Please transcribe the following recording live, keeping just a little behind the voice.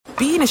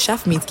being a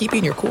chef means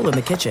keeping your cool in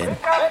the kitchen.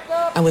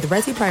 And with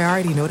Resi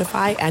Priority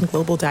Notify and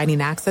Global Dining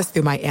Access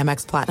through my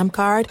Amex Platinum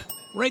card,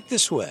 right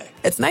this way.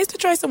 It's nice to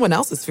try someone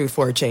else's food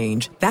for a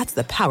change. That's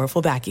the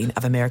powerful backing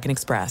of American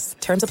Express.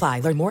 Terms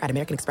apply. Learn more at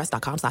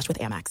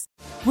americanexpress.com/withAmex.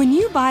 When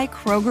you buy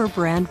Kroger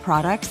brand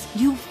products,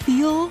 you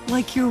feel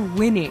like you're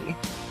winning.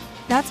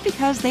 That's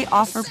because they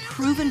offer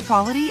proven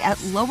quality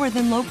at lower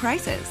than low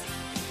prices.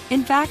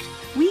 In fact,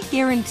 we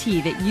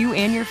guarantee that you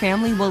and your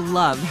family will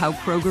love how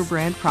Kroger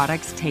brand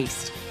products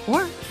taste,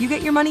 or you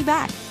get your money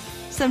back.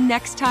 So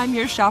next time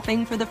you're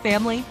shopping for the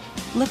family,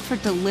 look for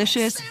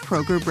delicious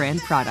Kroger brand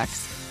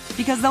products,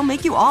 because they'll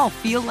make you all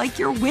feel like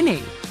you're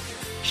winning.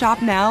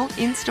 Shop now,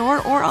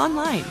 in-store, or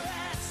online.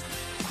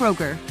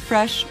 Kroger,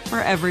 fresh for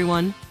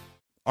everyone.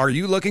 Are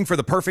you looking for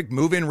the perfect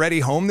move-in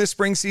ready home this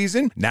spring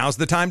season? Now's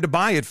the time to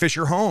buy at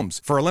Fisher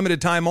Homes. For a limited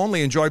time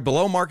only, enjoy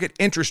below-market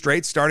interest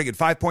rates starting at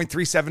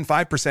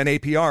 5.375%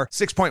 APR,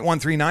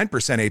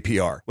 6.139%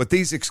 APR. With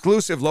these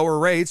exclusive lower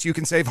rates, you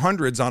can save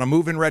hundreds on a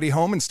move-in ready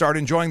home and start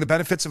enjoying the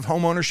benefits of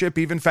home ownership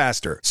even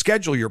faster.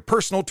 Schedule your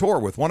personal tour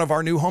with one of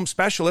our new home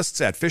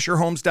specialists at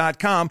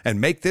FisherHomes.com and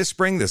make this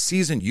spring the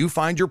season you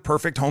find your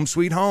perfect home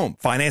sweet home.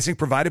 Financing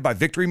provided by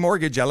Victory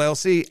Mortgage,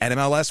 LLC,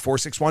 NMLS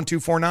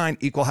 461249,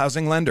 Equal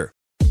Housing Lender.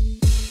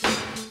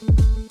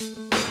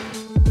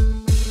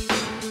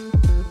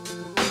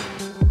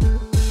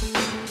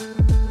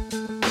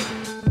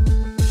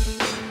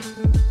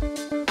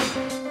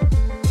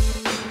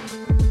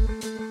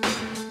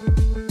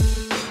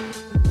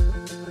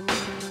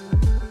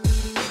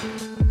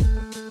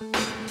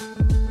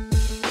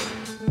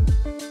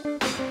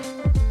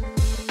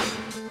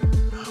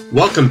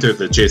 Welcome to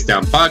the Chase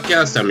Down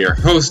Podcast. I'm your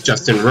host,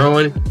 Justin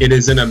Rowan. It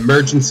is an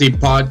emergency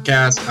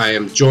podcast. I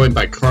am joined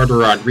by Carter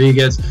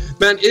Rodriguez.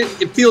 Man,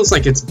 it feels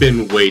like it's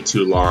been way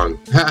too long.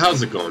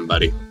 How's it going,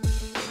 buddy?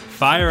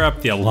 Fire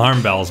up the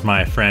alarm bells,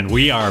 my friend.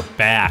 We are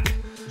back.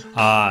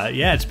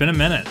 Yeah, it's been a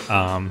minute.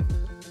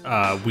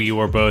 We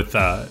were both,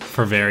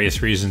 for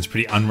various reasons,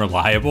 pretty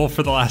unreliable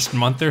for the last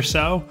month or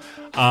so.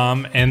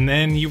 And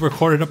then you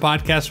recorded a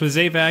podcast with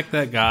Zavak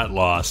that got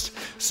lost.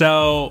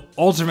 So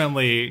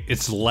ultimately,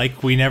 it's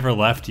like we never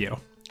left you.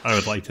 I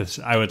would like to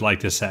say.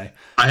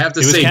 I have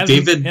to say,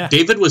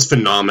 David was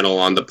phenomenal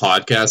on the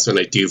podcast, and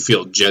I do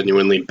feel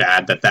genuinely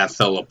bad that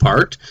fell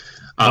apart.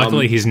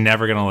 Luckily, he's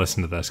never going to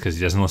listen to this because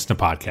he doesn't listen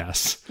to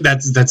podcasts.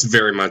 That's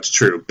very much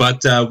true.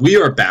 But we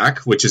are back,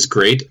 which is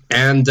great,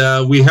 and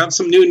we have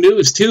some new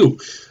news too.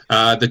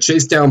 The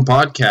Chase Down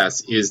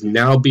Podcast is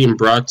now being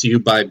brought to you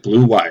by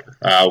Blue Wire.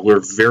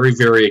 We're very,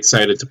 very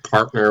excited to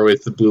partner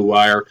with the Blue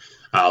Wire.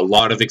 A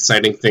lot of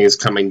exciting things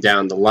coming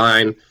down the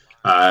line.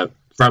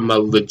 From a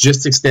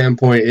logistics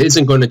standpoint, it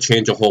isn't going to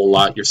change a whole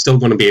lot. You're still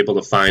going to be able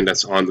to find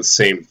us on the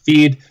same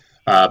feed,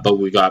 but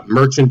we got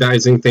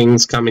merchandising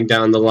things coming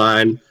down the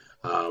line.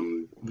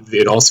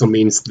 It also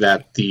means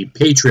that the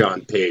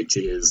Patreon page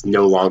is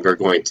no longer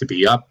going to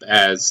be up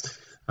as...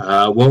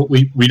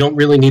 we don't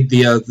really need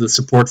the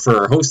support for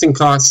our hosting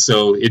costs,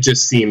 so it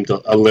just seemed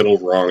a little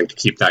wrong to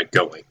keep that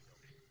going.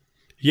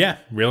 Yeah,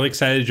 really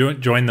excited to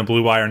join the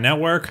Blue Wire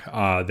Network.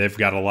 They've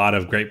got a lot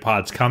of great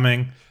pods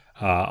coming.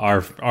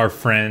 Our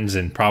friends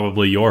and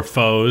probably your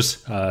foes,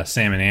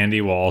 Sam and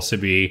Andy, will also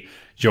be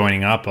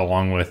joining up,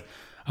 along with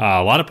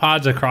a lot of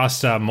pods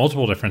across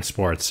multiple different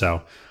sports.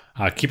 So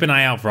keep an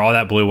eye out for all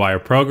that Blue Wire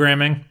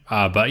programming.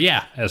 But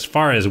yeah, as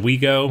far as we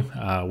go,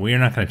 we are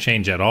not going to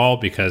change at all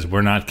because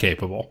we're not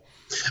capable.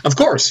 Of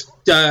course.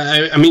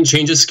 I mean,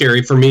 change is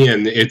scary for me,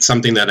 and it's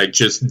something that I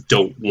just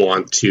don't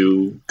want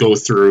to go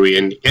through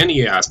in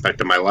any aspect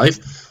of my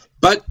life.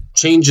 But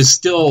change is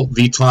still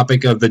the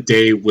topic of the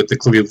day with the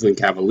Cleveland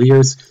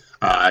Cavaliers.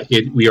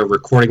 We are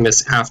recording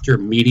this after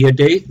Media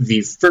Day,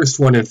 the first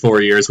one in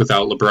 4 years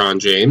without LeBron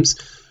James.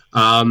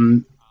 A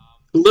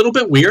little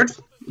bit weird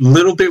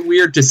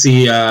to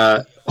see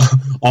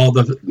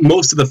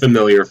most of the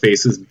familiar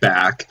faces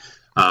back,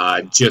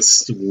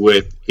 just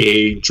with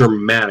a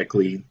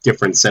dramatically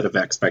different set of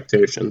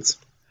expectations.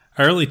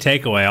 Early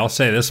takeaway, I'll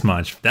say this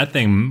much. That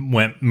thing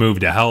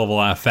moved a hell of a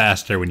lot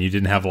faster when you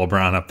didn't have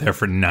LeBron up there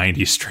for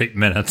 90 straight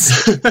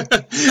minutes.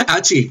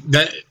 Actually,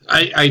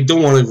 I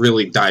don't want to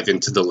really dive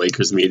into the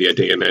Lakers Media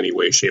Day in any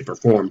way, shape, or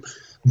form.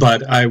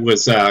 But I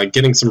was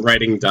getting some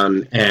writing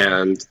done,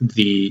 and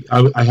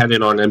I had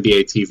it on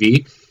NBA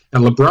TV.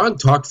 And LeBron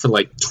talked for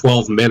like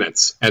 12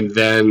 minutes, and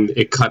then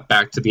it cut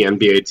back to the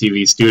NBA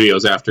TV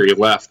studios after he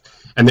left.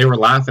 And they were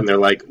laughing. They're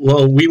like,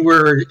 well, we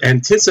were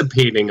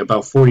anticipating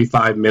about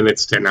 45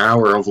 minutes to an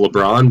hour of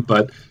LeBron,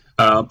 but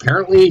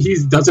apparently he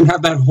doesn't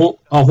have a whole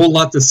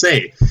lot to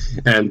say.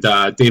 And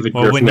David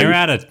Griffin...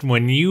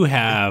 when you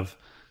have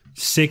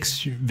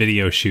 6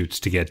 video shoots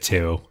to get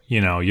to,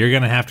 you're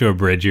going to have to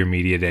abridge your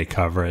media day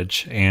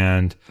coverage.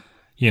 And,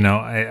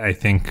 I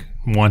think,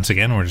 once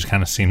again, we're just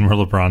kind of seeing where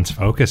LeBron's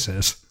focus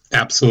is.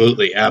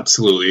 Absolutely.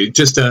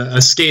 Just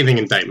a scathing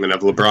indictment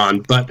of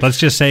LeBron. But let's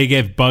just say he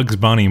gave Bugs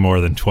Bunny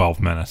more than 12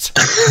 minutes.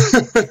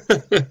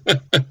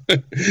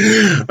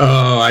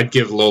 Oh, I'd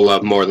give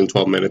Lola more than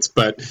 12 minutes.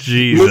 But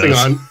Jesus. Moving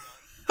on.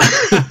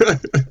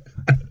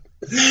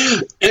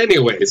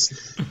 Anyways,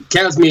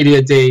 Cavs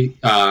Media Day.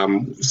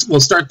 We'll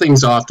start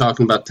things off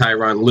talking about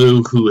Tyronn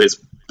Lue, who has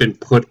been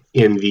put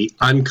in the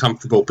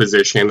uncomfortable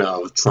position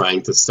of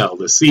trying to sell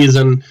the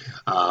season.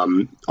 A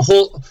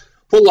whole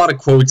lot of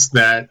quotes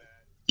that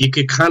you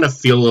could kind of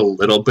feel a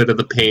little bit of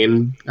the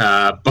pain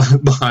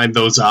behind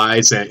those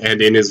eyes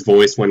and in his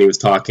voice when he was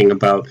talking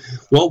about,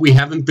 well, we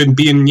haven't been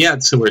beaten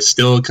yet, so we're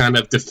still kind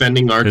of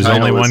defending our title. There's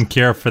only one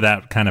cure for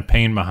that kind of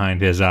pain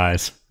behind his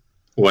eyes.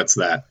 What's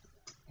that?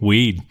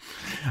 Weed.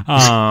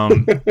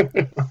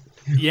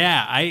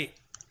 Yeah, I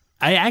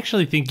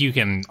actually think you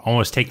can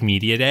almost take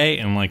Media Day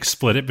and like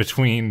split it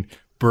between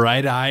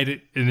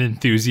bright-eyed and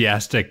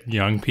enthusiastic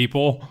young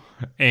people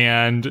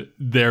and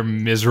their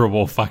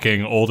miserable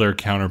fucking older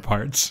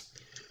counterparts.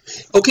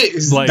 Okay,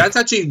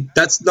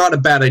 that's not a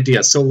bad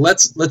idea. So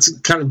let's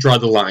kind of draw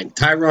the line.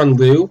 Tyronn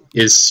Lue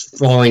is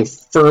falling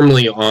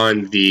firmly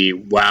on the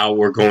wow,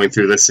 we're going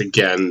through this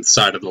again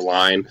side of the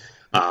line.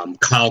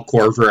 Kyle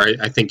Korver,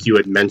 I think you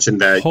had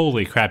mentioned that.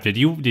 Holy crap! Did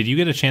you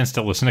get a chance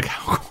to listen to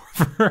Kyle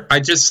Korver?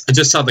 I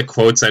just saw the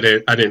quotes. I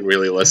didn't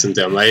really listen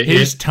to him.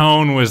 His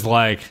tone was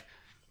like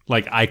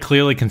I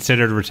clearly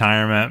considered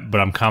retirement, but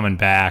I'm coming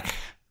back.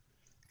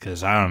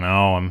 Because I don't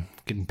know, I'm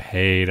getting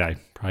paid. I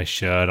probably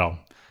should. I'm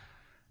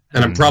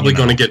probably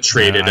going to get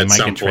traded at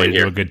some point here. I might get traded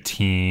to a good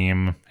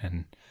team,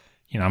 and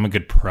I'm a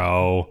good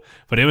pro.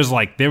 But it was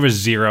like there was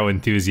zero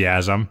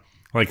enthusiasm.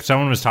 Like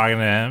someone was talking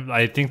to him.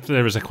 I think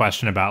there was a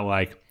question about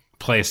like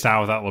play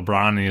style without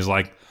LeBron, and he's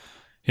like,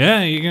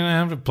 "Yeah, you're gonna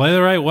have to play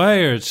the right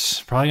way, or it's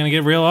probably gonna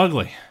get real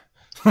ugly."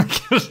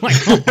 It was like,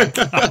 oh my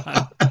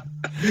god.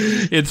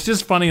 It's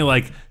just funny,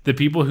 like the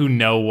people who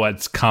know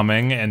what's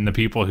coming and the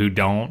people who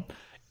don't.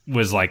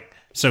 Was like,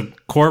 so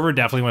Korver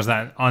definitely was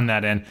not on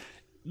that end.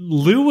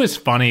 Lue was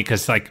funny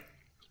because like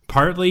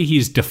partly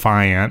he's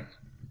defiant.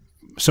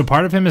 So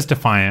part of him is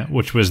defiant,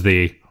 which was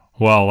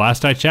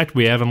last I checked,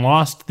 we haven't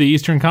lost the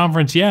Eastern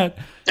Conference yet.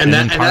 And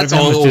that's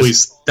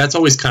always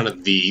kind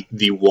of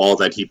the wall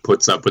that he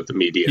puts up with the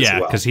media as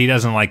well. Yeah, because he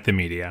doesn't like the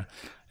media.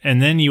 And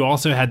then you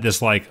also had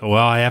this like, well,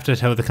 I have to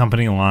toe the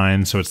company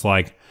line. So it's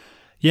like,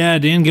 yeah,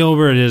 Dan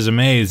Gilbert is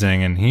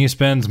amazing and he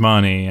spends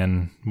money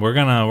and we're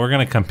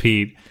gonna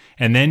compete.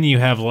 And then you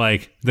have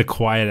like the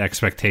quiet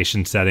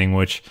expectation setting,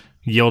 which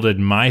yielded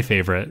my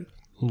favorite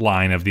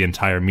line of the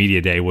entire media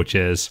day, which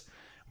is,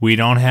 we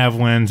don't have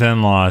wins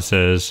and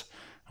losses.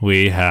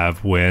 We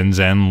have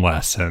wins and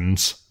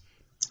lessons.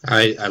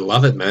 I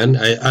love it, man.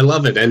 I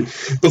love it. And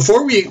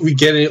before we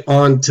get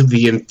on to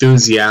the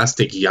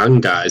enthusiastic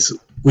young guys,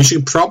 we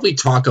should probably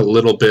talk a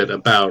little bit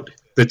about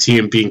the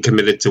team being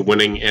committed to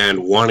winning and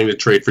wanting to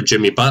trade for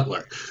Jimmy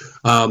Butler.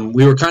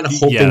 We were kind of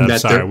hoping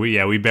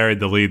we buried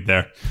the lead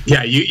there.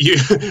 Yeah,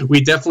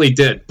 we definitely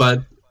did.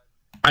 But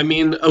I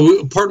mean,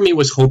 part of me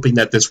was hoping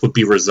that this would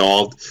be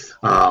resolved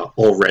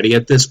already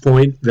at this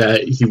point,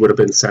 that he would have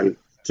been sent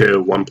to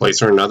one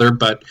place or another.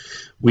 But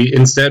we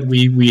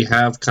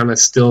have kind of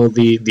still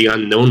the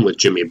unknown with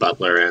Jimmy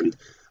Butler, and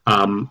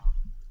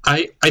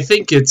I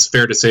think it's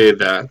fair to say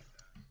that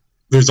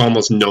there's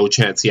almost no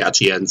chance he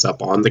actually ends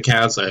up on the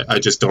Cavs. I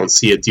just don't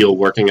see a deal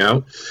working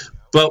out.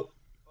 But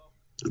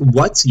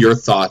what's your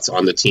thoughts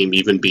on the team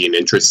even being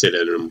interested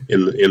in him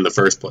in the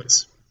first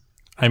place?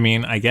 I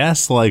mean, I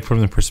guess like from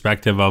the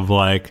perspective of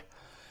like,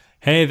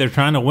 hey, they're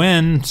trying to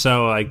win,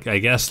 so I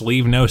guess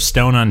leave no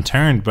stone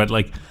unturned. But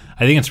like,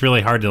 I think it's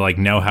really hard to like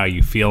know how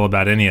you feel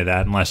about any of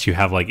that unless you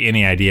have like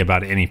any idea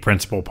about any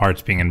principal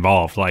parts being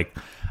involved. Like,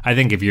 I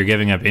think if you're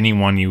giving up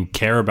anyone you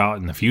care about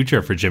in the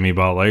future for Jimmy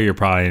Butler, you're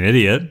probably an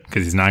idiot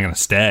because he's not going to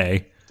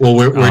stay. Well,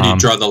 where do you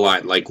draw the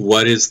line? Like,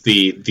 what is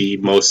the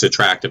most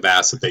attractive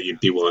asset that you'd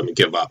be willing to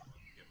give up?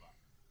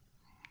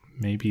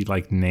 Maybe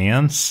like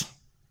Nance.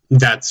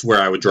 That's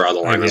where I would draw the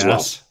line as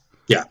well.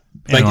 Yeah,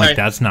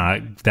 that's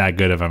not that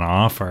good of an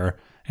offer.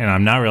 And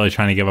I'm not really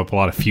trying to give up a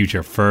lot of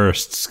future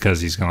firsts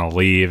because he's going to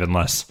leave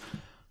unless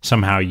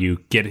somehow you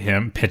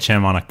pitch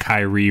him on a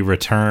Kyrie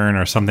return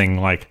or something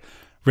like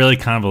really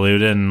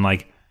convoluted. And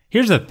like,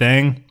 here's the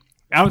thing: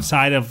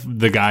 outside of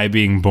the guy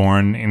being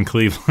born in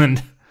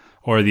Cleveland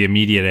or the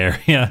immediate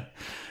area,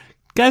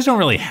 guys don't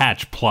really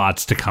hatch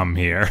plots to come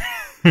here.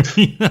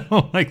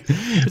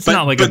 It's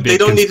not like a big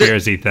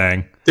conspiracy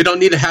thing. They don't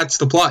need to hatch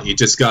the plot. You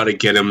just got to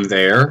get them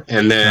there,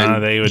 and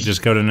then they would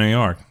just go to New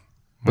York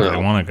where they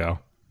want to go.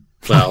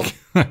 Well,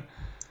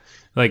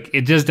 like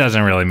it just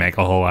doesn't really make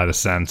a whole lot of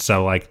sense.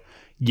 So like,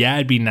 yeah,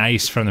 it'd be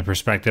nice from the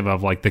perspective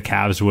of like the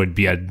Cavs would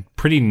be a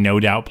pretty no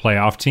doubt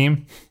playoff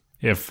team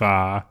if they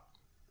I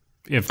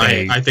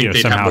think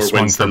they'd somehow have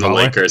more wins than the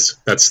Lakers.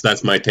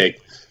 That's my take.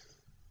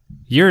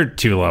 You're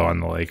too low on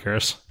the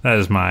Lakers. That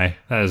is my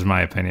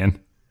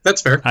opinion.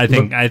 That's fair. I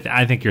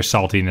think your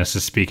saltiness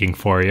is speaking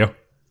for you.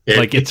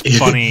 Like it's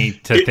funny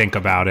to think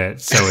about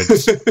it, so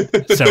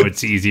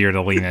it's easier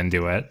to lean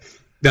into it.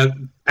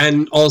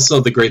 And also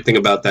the great thing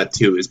about that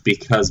too is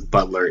because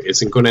Butler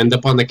isn't going to end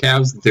up on the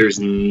Cavs, there's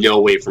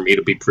no way for me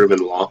to be proven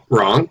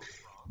wrong,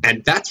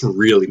 and that's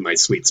really my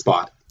sweet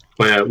spot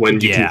when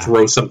you can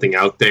throw something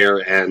out there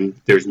and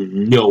there's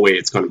no way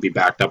it's going to be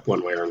backed up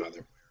one way or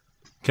another.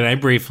 Can I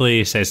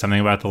briefly say something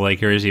about the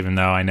Lakers, even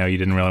though I know you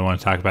didn't really want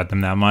to talk about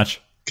them that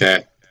much?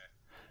 Okay.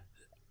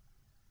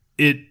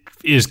 It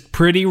is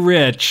pretty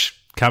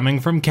rich coming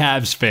from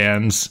Cavs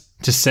fans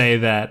to say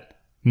that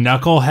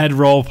knucklehead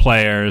role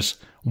players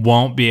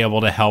won't be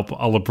able to help a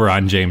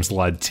LeBron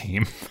James-led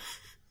team.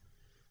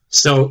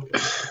 So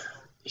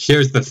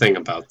here's the thing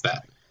about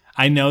that.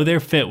 I know their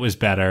fit was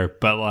better,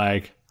 but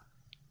like...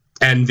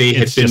 And they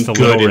had been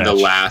good in the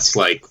last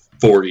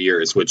 4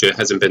 years, which it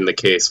hasn't been the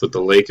case with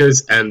the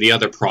Lakers. And the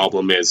other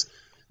problem is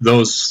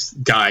those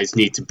guys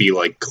need to be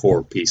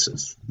core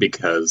pieces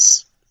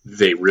because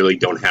they really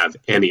don't have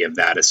any of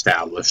that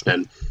established.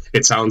 And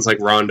it sounds like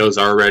Rondo's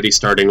already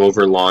starting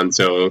over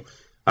Lonzo.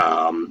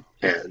 And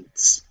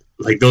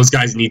those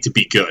guys need to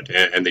be good,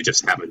 and they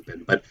just haven't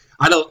been. But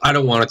I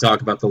don't want to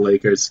talk about the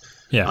Lakers.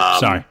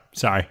 Yeah,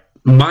 sorry.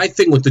 My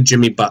thing with the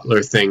Jimmy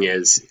Butler thing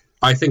is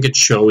I think it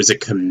shows a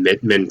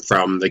commitment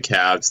from the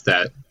Cavs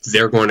that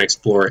they're going to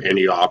explore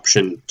any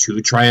option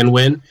to try and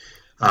win.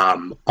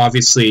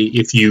 Obviously,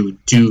 if you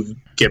do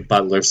get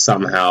Butler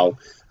somehow,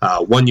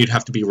 one, you'd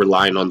have to be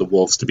relying on the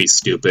Wolves to be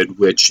stupid,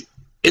 which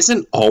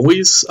isn't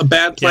always a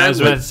bad plan. Yeah, I was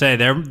about to say,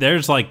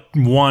 there's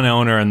one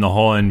owner in the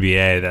whole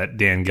NBA that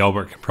Dan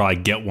Gilbert can probably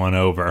get one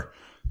over.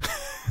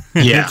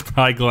 Yeah. It's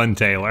probably Glenn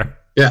Taylor.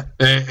 Yeah,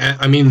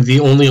 I mean,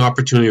 the only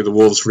opportunity the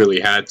Wolves really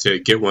had to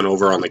get one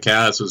over on the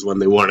Cavs was when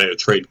they wanted to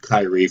trade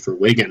Kyrie for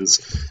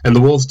Wiggins, and the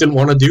Wolves didn't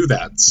want to do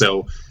that.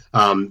 So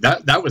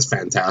that was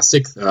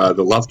fantastic. The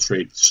Love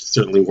trade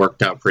certainly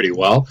worked out pretty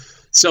well.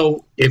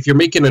 So if you're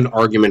making an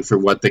argument for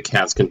what the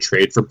Cavs can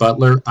trade for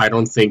Butler, I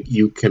don't think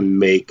you can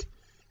make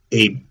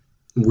a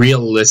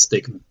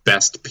realistic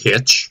best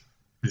pitch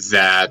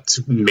that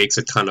makes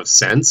a ton of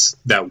sense,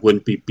 that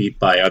wouldn't be beat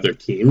by other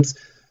teams.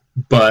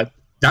 But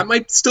that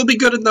might still be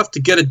good enough to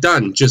get it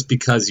done just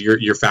because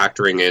you're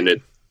factoring in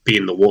it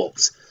being the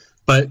Wolves.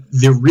 But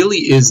there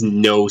really is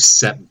no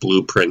set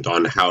blueprint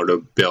on how to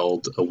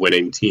build a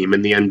winning team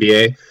in the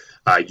NBA.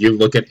 You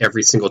look at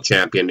every single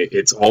champion,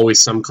 it's always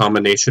some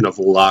combination of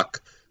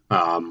luck,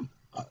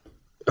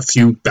 a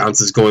few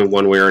bounces going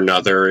one way or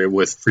another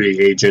with free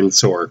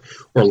agents or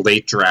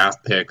late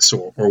draft picks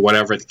or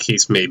whatever the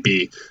case may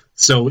be.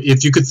 So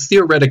if you could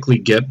theoretically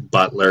get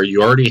Butler,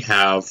 you already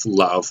have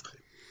Love.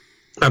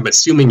 I'm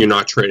assuming you're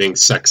not trading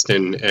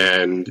Sexton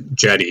and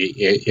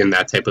Jetty in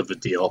that type of a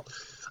deal.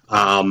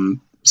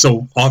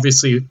 So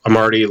obviously I'm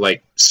already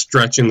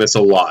stretching this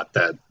a lot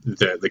that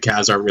the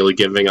Cavs aren't really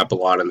giving up a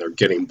lot and they're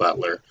getting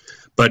Butler.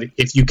 But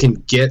if you can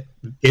get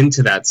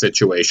into that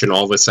situation,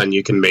 all of a sudden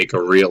you can make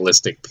a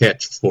realistic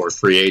pitch for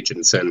free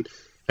agents. And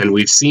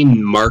we've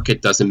seen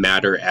market doesn't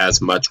matter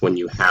as much when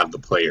you have the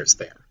players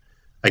there.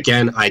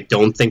 Again, I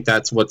don't think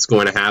that's what's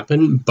going to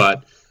happen,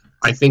 but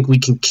I think we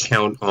can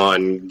count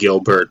on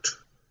Gilbert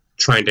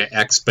trying to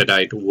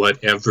expedite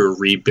whatever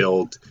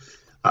rebuild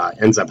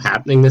ends up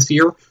happening this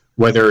year,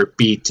 whether it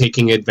be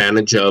taking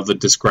advantage of a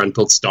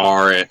disgruntled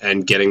star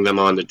and getting them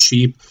on the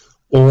cheap,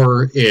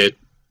 or if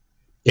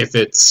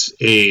it's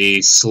a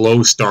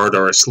slow start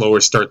or a slower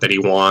start that he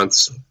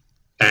wants,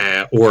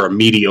 or a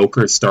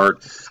mediocre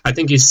start. I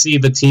think you see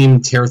the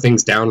team tear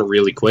things down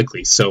really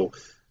quickly. So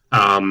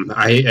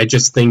I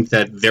just think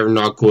that they're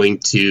not going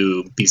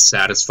to be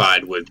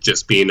satisfied with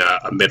just being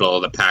a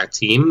middle-of-the-pack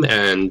team,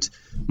 and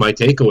my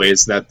takeaway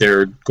is that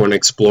they're going to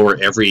explore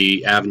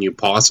every avenue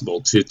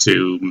possible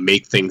to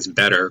make things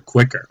better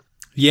quicker.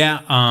 Yeah,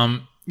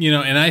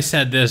 and I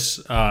said this,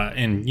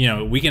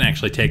 and we can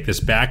actually take this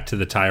back to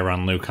the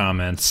Tyronn Lue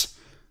comments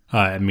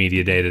at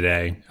Media Day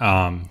today,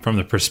 from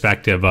the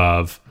perspective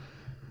of,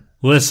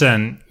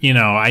 listen,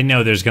 I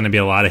know there's going to be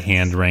a lot of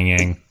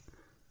hand-wringing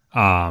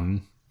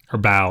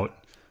about,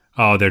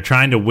 they're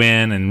trying to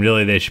win, and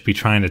really they should be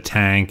trying to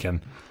tank,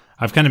 and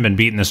I've kind of been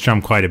beating this drum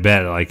quite a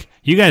bit.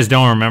 You guys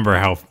don't remember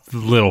how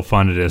little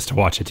fun it is to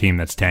watch a team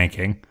that's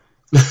tanking.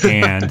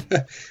 And,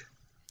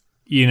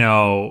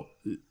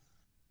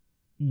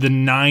 the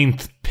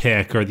 9th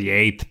pick or the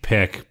 8th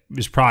pick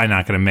is probably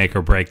not going to make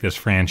or break this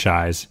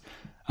franchise.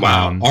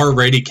 Wow,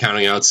 already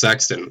counting out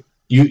Sexton.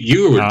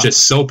 You were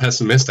just so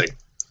pessimistic.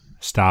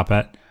 Stop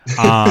it.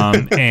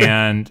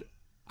 And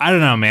I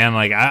don't know, man.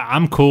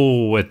 I'm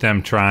cool with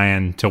them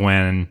trying to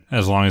win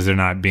as long as they're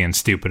not being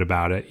stupid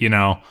about it,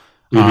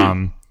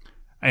 Mm-hmm.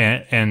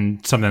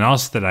 And something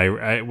else that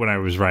I when I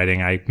was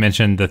writing, I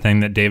mentioned the thing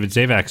that David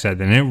Zavak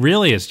said, and it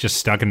really is just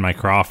stuck in my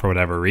craw for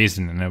whatever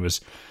reason. And it was,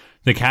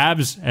 the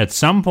Cavs at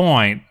some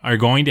point are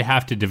going to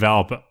have to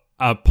develop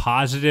a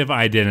positive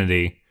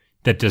identity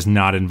that does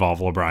not involve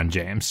LeBron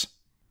James,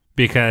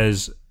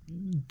 because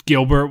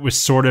Gilbert was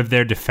sort of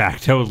their de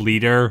facto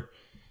leader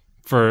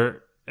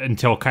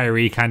until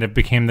Kyrie kind of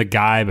became the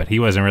guy, but he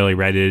wasn't really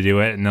ready to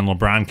do it. And then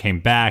LeBron came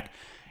back.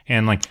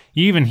 And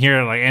you even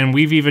hear and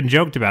we've even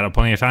joked about it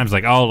plenty of times,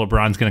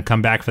 LeBron's going to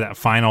come back for that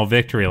final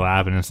victory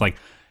lap. And it's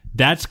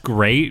that's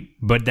great,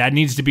 but that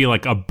needs to be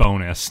a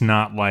bonus,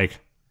 not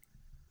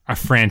a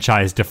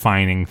franchise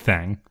defining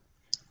thing.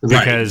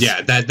 Because,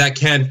 right. Yeah. That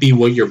can't be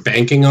what you're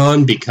banking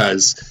on,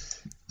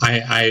 because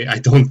I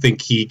don't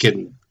think he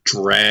can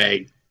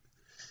drag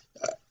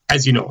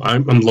as you know,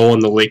 I'm low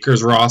on the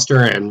Lakers roster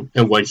and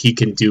what he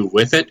can do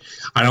with it.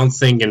 I don't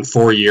think in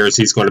 4 years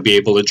he's going to be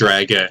able to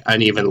drag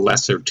an even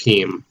lesser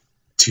team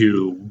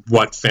to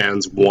what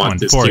fans want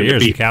this team to be. In 4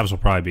 years, the Cavs will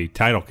probably be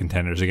title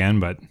contenders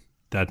again, but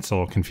that's a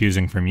little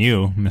confusing from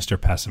you,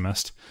 Mr.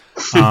 Pessimist.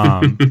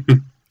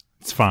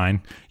 It's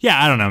fine.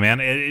 Yeah, I don't know,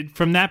 man.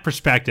 From that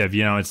perspective,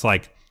 it's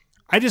like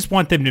I just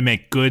want them to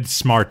make good,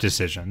 smart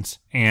decisions,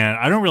 and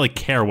I don't really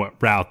care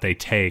what route they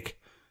take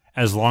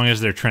as long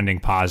as they're trending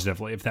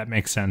positively, if that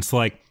makes sense.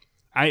 Like,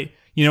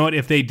 you know what,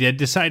 if they did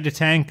decide to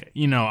tank,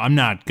 I'm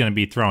not going to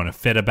be throwing a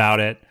fit about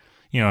it.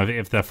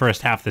 If the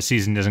first half of the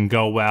season doesn't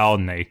go well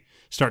and they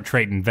start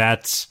trading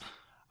vets,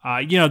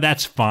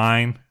 that's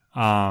fine.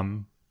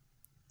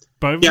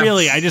 But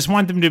really, I just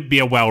want them to be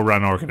a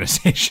well-run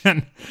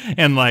organization,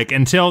 and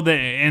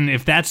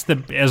if that's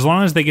as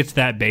long as they get to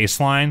that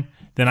baseline,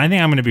 then I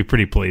think I'm going to be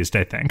pretty pleased.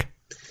 I think.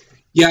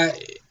 Yeah,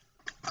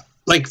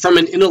 like from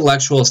an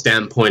intellectual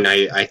standpoint,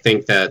 I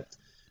think that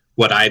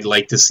what I'd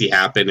like to see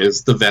happen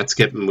is the vets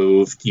get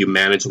moved. You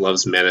manage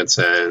Love's minutes,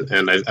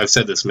 and I've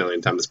said this a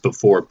million times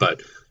before,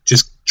 but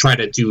just try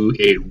to do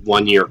a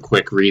 1 year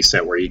quick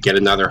reset where you get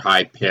another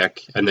high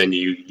pick and then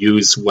you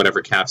use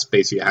whatever cap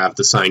space you have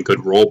to sign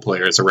good role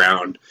players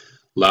around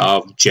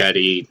Love,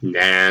 Jetty,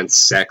 Nance,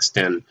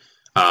 Sexton,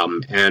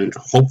 and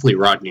hopefully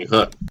Rodney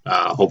Hood.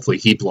 Hopefully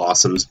he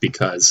blossoms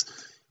because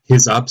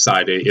his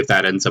upside, if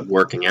that ends up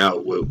working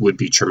out, would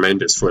be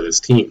tremendous for this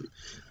team.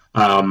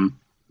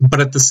 But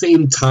at the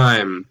same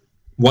time,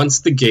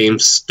 once the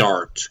games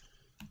start,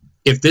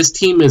 if this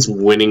team is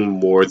winning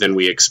more than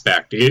we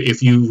expect,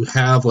 if you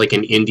have like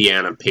an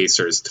Indiana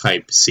Pacers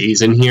type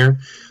season here,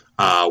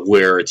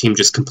 where a team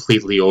just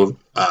completely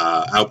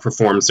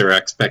outperforms their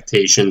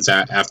expectations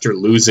after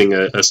losing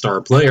a star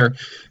player,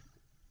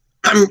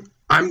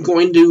 I'm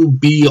going to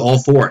be all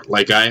for it.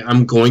 Like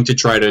I'm going to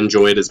try to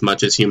enjoy it as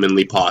much as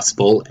humanly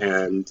possible,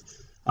 and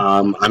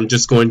I'm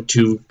just going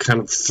to kind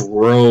of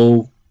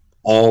throw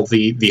all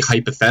the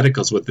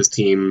hypotheticals with this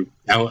team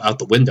out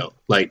the window.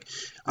 Like,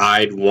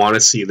 I'd want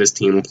to see this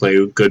team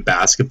play good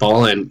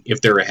basketball, and if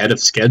they're ahead of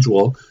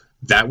schedule,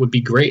 that would be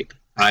great.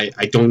 I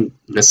don't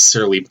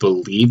necessarily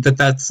believe that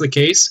that's the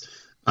case,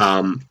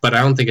 but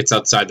I don't think it's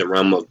outside the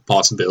realm of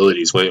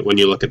possibilities when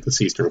you look at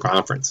this Eastern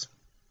Conference.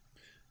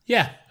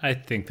 Yeah, I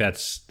think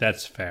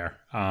that's fair.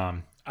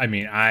 I'm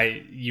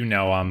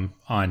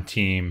on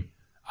team.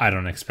 I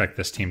don't expect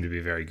this team to be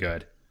very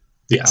good.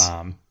 Yes.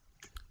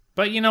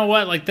 But you know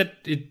what?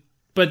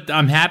 But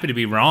I'm happy to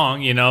be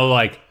wrong.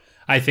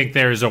 I think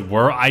there's a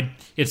world.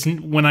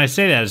 When I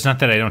say that, it's not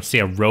that I don't see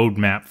a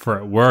roadmap for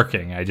it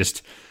working. I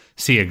just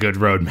see a good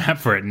roadmap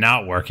for it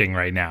not working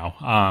right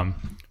now.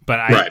 But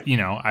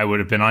I would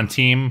have been on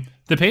team.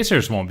 The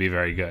Pacers won't be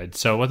very good.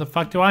 So what the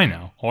fuck do I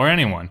know, or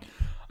anyone?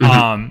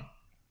 Mm-hmm.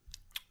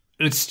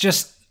 It's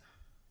just,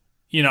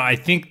 I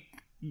think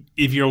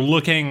if you're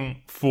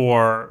looking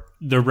for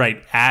the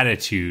right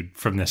attitude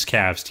from this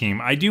Cavs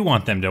team, I do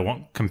want them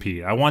to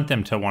compete. I want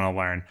them to want to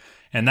learn.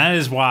 And that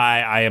is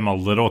why I am a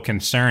little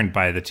concerned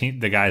by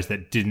the guys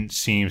that didn't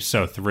seem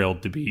so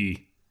thrilled to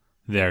be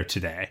there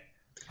today.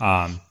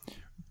 I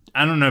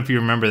don't know if you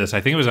remember this.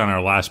 I think it was on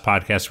our last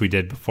podcast we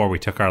did before we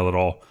took our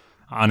little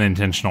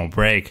unintentional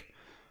break.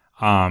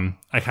 I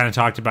kind of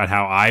talked about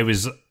how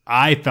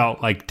I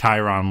felt like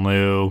Tyronn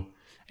Lue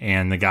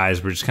and the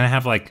guys were just going to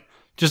have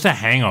just a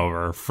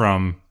hangover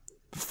from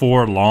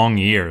 4 long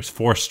years,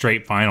 4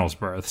 straight finals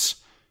berths.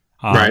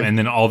 Right. And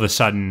then all of a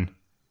sudden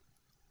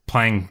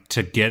playing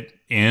to get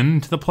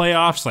into the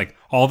playoffs,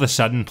 all of a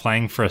sudden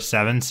playing for a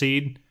 7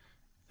 seed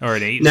or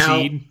an 8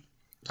 seed.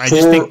 I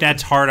just think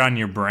that's hard on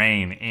your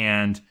brain.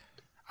 And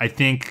I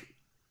think,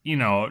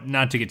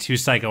 not to get too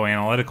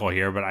psychoanalytical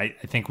here, but I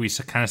think we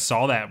kind of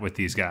saw that with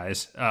these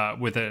guys,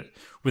 with a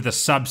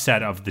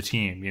subset of the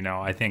team.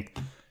 I think,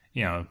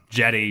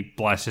 Jetty,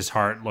 bless his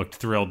heart, looked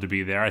thrilled to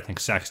be there. I think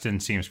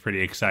Sexton seems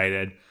pretty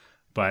excited.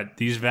 But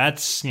these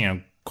vets,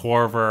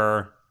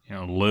 Corver,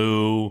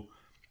 Lou,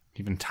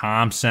 even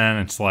Thompson,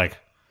 it's like...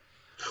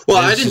 Well,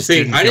 I didn't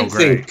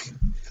think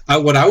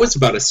what I was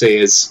about to say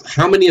is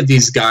how many of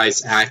these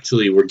guys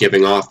actually were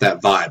giving off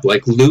that vibe.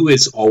 Like, Lou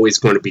is always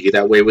going to be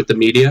that way with the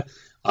media.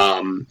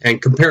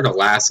 And compared to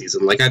last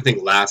season, I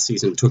think last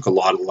season took a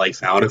lot of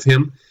life out of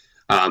him.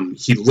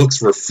 He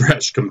looks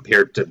refreshed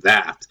compared to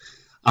that.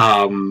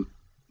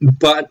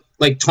 But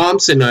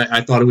Thompson,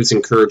 I thought it was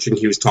encouraging.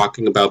 He was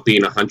talking about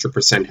being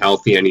 100%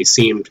 healthy, and he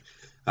seemed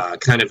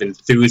kind of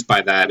enthused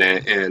by that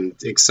and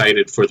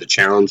excited for the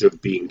challenge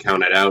of being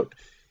counted out.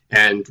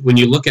 And when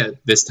you look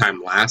at this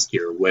time last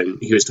year, when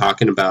he was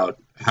talking about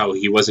how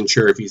he wasn't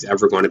sure if he's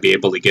ever going to be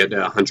able to get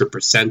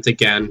 100%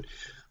 again,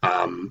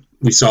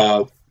 we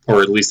saw,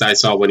 or at least I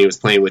saw when he was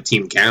playing with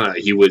Team Canada,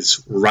 he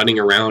was running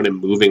around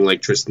and moving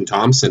like Tristan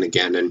Thompson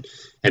again.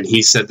 And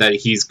he said that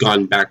he's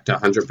gone back to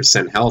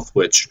 100% health,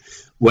 which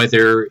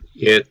whether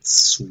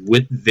it's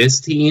with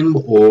this team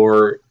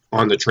or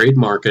on the trade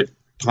market,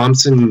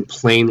 Thompson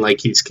playing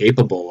like he's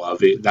capable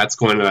of it, that's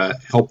going to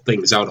help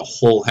things out a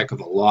whole heck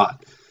of a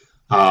lot.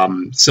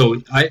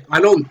 So I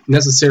don't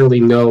necessarily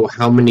know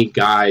how many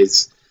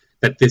guys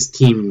that this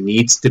team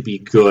needs to be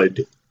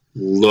good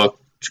looked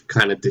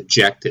kind of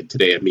dejected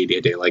today at Media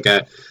Day. Like,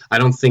 I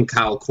don't think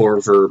Kyle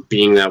Korver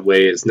being that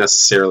way is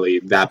necessarily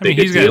that big a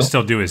deal. He's going to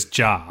still do his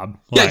job.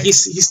 Yeah,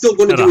 he's still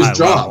going to do his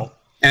job. Level.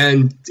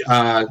 And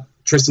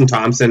Tristan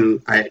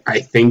Thompson, I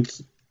think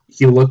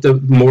he looked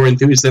more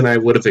enthused than I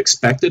would have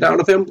expected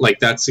out of him. Like,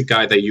 that's a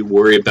guy that you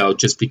worry about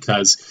just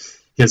because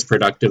his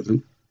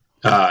productiveness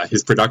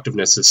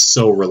is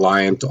so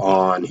reliant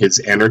on his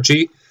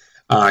energy.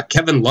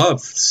 Kevin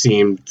Love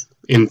seemed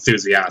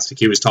enthusiastic.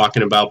 He was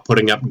talking about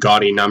putting up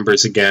gaudy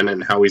numbers again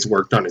and how he's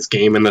worked on his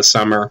game in the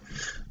summer.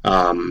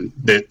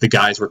 The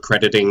guys were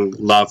crediting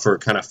Love for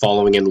kind of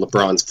following in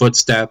LeBron's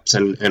footsteps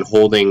and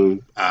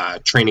holding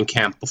training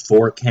camp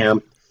before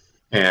camp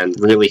and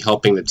really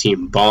helping the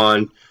team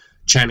bond.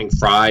 Channing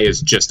Frye is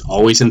just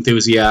always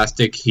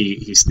enthusiastic.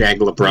 He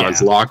snagged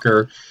LeBron's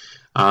locker.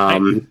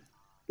 I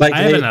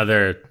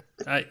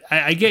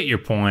get your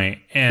point,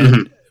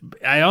 and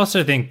I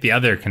also think the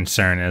other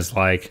concern is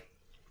like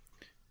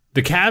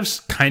the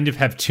Cavs kind of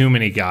have too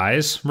many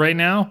guys right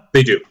now.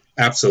 They do,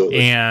 absolutely,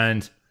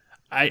 and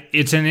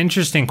it's an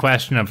interesting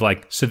question of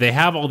like, so they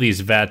have all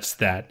these vets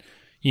that,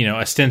 you know,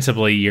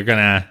 ostensibly you're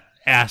gonna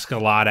ask a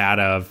lot out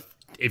of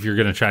if you're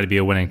gonna try to be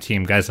a winning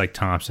team. Guys like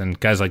Thompson,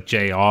 guys like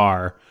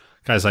JR,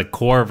 guys like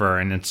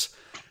Korver, and it's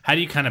how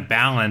do you kind of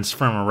balance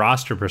from a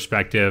roster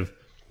perspective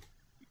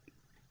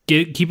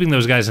keeping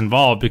those guys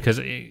involved, because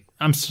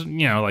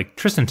like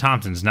Tristan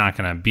Thompson's not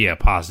going to be a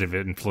positive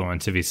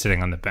influence if he's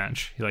sitting on the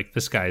bench. Like,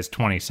 this guy is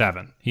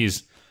 27.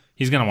 He's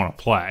going to want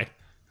to play.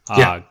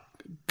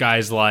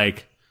 Guys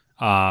like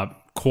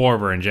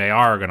Korver and JR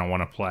are going to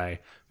want to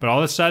play. But all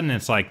of a sudden,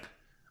 it's like,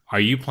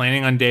 are you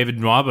planning on David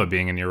Nwaba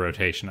being in your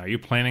rotation? Are you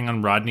planning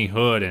on Rodney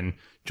Hood and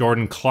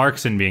Jordan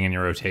Clarkson being in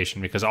your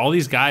rotation? Because all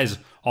these guys,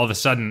 all of a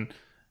sudden,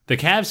 the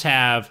Cavs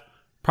have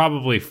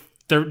probably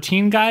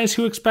 13 guys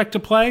who expect to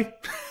play.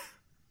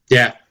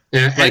 Yeah,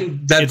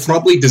 and that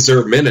probably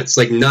deserve minutes.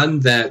 Like,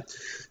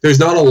 there's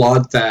not a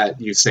lot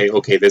that you say,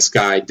 okay, this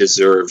guy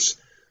deserves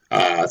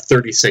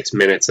 36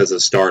 minutes as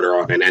a starter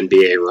on an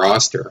NBA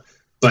roster.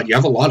 But you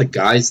have a lot of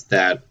guys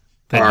that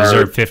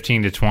deserve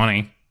 15 to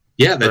 20.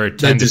 Yeah,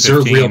 that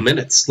deserve real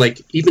minutes.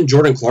 Like, even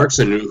Jordan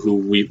Clarkson, who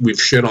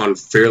we've shit on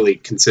fairly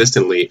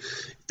consistently,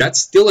 that's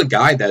still a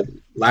guy that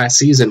last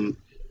season,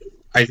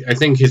 I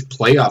think his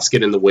playoffs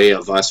get in the way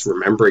of us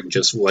remembering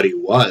just what he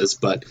was,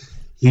 but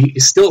he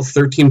is still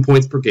 13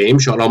 points per game,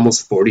 shot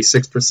almost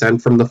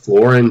 46% from the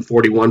floor and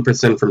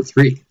 41% from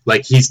three.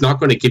 Like, he's not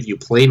going to give you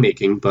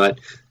playmaking, but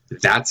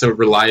that's a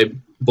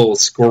reliable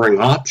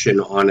scoring option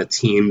on a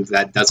team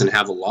that doesn't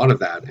have a lot of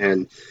that.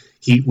 And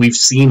we've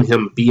seen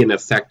him be an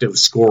effective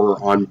scorer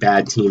on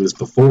bad teams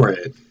before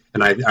it.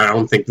 And I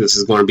don't think this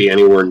is going to be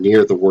anywhere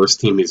near the worst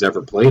team he's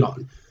ever played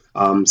on.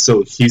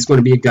 So he's going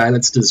to be a guy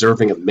that's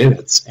deserving of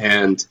minutes.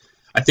 And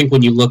I think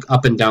when you look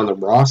up and down the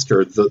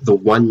roster, the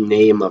one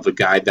name of a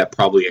guy that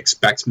probably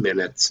expects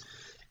minutes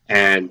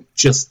and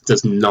just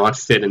does not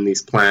fit in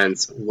these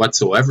plans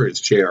whatsoever is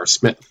J.R.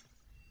 Smith.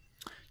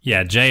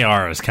 Yeah,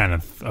 JR is kind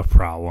of a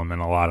problem in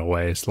a lot of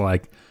ways.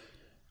 Like,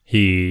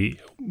 he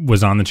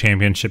was on the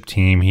championship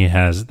team. He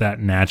has that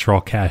natural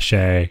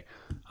cachet.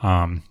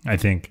 I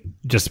think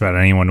just about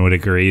anyone would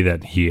agree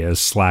that he has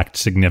slacked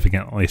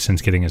significantly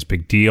since getting his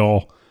big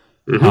deal.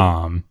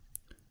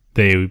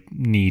 They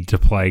need to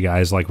play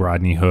guys like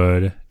Rodney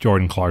Hood.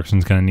 Jordan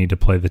Clarkson's going to need to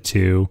play the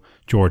two.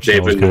 George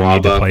Hill is going to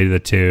need to play the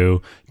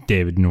two.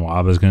 David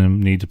Nwaba is going to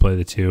need to play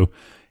the two.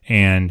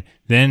 And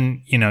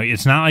then,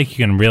 it's not like you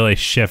can really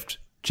shift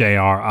JR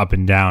up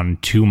and down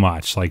too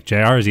much. Like,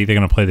 JR is either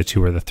going to play the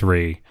two or the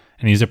three.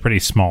 And he's a pretty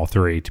small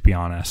three, to be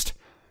honest.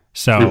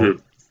 So,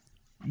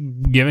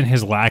 given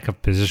his lack of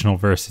positional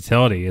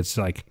versatility, it's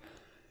like,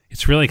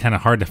 it's really kind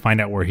of hard to find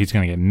out where he's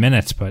going to get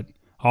minutes, but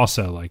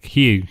also, like,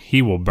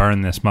 he will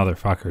burn this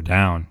motherfucker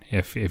down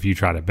if you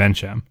try to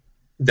bench him.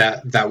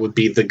 That would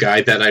be the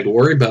guy that I'd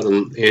worry about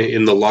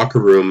in the locker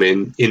room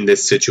in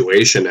this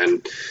situation.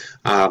 And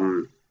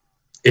the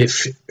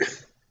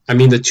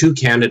two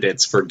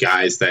candidates for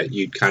guys that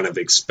you'd kind of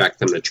expect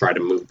them to try to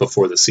move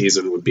before the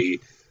season would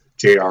be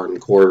JR and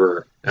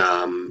Korver.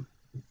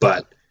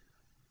 But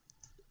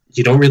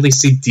you don't really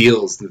see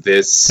deals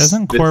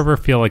Doesn't Korver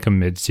feel like a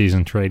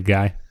mid-season trade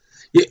guy?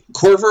 Yeah,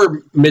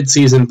 Korver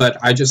mid-season, but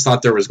I just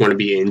thought there was going to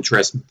be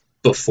interest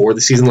before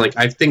the season. Like,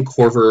 I think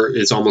Korver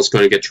is almost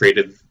going to get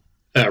traded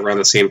around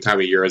the same time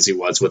of year as he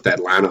was with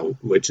Atlanta,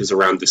 which is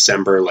around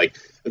December, like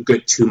a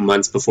good 2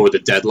 months before the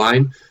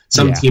deadline.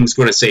 Some team's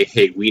going to say,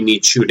 hey, we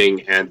need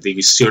shooting, and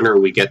the sooner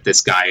we get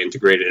this guy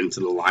integrated into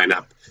the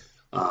lineup,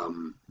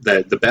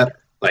 the better.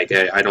 Like,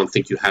 I don't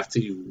think you have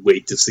to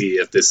wait to see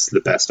if this is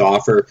the best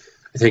offer.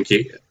 I think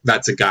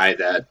that's a guy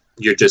that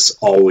you're just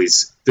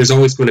there's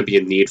always going to be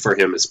a need for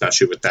him,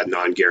 especially with that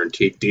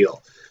non-guaranteed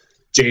deal.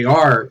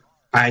 JR,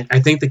 I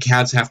think the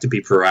Cavs have to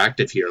be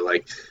proactive here.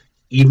 Like,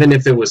 even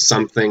if it was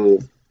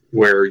something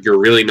where you're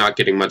really not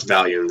getting much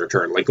value in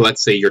return, like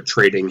let's say you're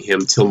trading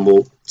him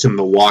to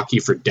Milwaukee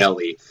for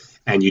Delhi,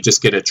 and you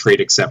just get a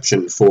trade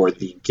exception for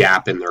the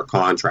gap in their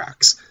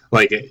contracts.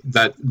 Like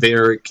that,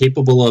 they're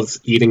capable of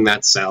eating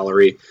that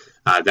salary.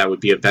 That would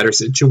be a better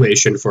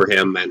situation for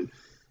him. And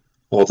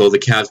although the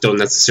Cavs don't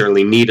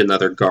necessarily need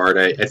another guard,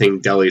 I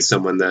think Delly is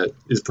someone that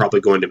is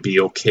probably going to be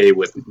okay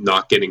with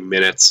not getting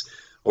minutes,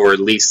 or at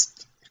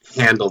least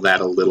handle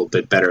that a little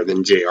bit better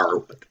than JR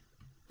would.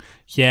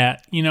 Yeah,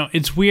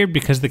 it's weird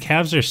because the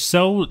Cavs are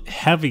so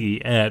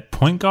heavy at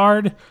point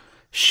guard,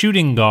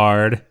 shooting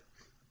guard,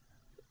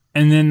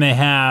 and then they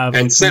have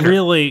and center.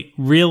 really,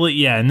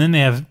 and then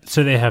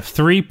they have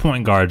 3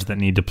 point guards that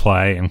need to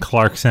play, and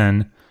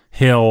Clarkson,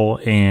 Hill,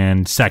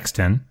 and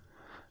Sexton.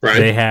 Right.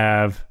 They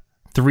have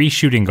 3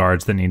 shooting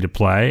guards that need to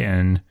play,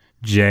 and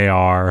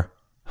JR,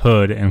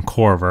 Hood, and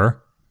Korver.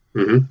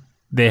 Mm-hmm.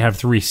 They have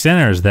 3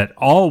 centers that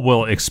all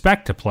will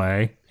expect to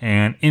play,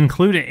 and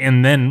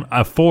then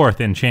a 4th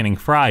in Channing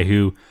Frye,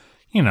 who,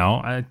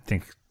 I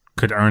think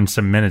could earn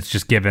some minutes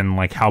just given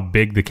like how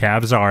big the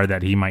Cavs are,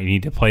 that he might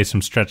need to play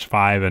some stretch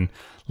 5 and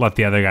let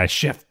the other guy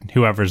shift,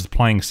 whoever's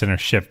playing center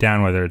shift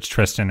down, whether it's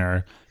Tristan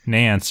or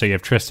Nance. So you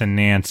have Tristan,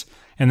 Nance,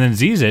 and then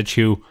Zizic,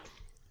 who,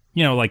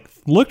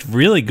 looked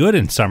really good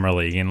in Summer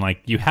League, and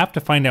you have to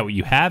find out what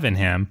you have in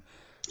him.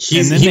 He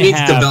needs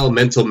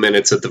developmental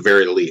minutes at the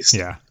very least.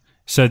 Yeah.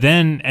 So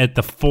then at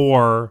the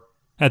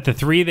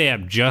 3, they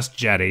have just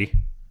Jetty.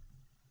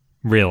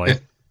 Really?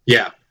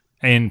 Yeah.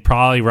 And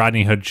probably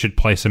Rodney Hood should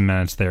play some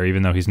minutes there,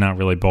 even though he's not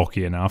really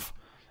bulky enough.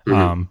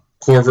 Mm-hmm.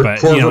 Korver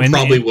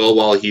probably will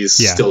while he's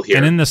still here.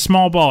 And in the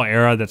small ball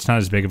era, that's not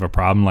as big of a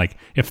problem. Like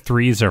if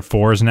 3s are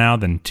 4s now,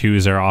 then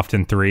 2s are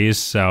often 3s.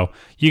 So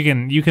you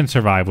can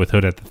survive with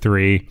Hood at the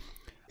 3.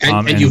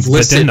 And you've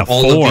listed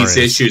all of these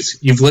issues.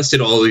 You've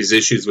listed all these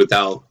issues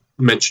without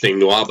mentioning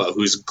Nwaba,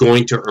 who's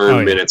going to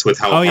earn minutes with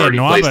how hard he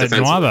plays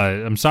defensively.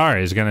 Nwaba, I'm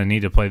sorry, is going to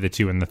need to play the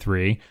 2 and the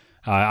 3.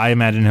 I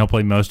imagine he'll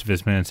play most of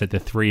his minutes at the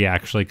 3,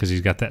 actually, because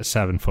he's got that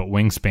 7-foot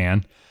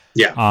wingspan.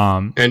 Yeah,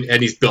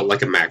 and he's built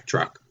like a Mack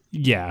truck.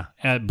 Yeah,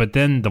 but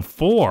then the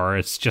 4,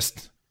 it's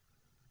just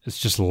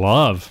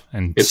Love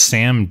and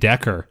Sam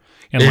Decker,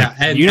 and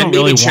you don't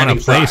really want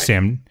to play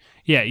Sam.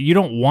 Yeah, you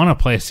don't want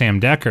to play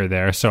Sam Decker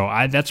there, so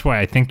that's why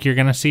I think you're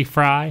going to see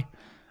Frye.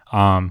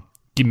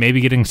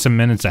 Maybe getting some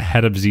minutes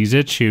ahead of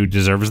Zizic, who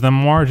deserves them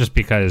more, just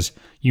because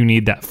you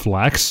need that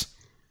flex.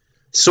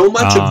 So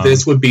much of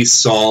this would be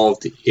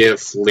solved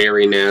if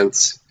Larry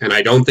Nance, and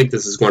I don't think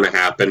this is going to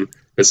happen.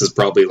 This is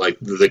probably like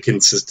the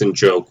consistent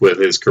joke with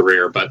his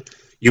career, but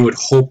you would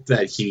hope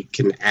that he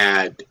can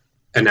add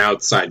an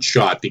outside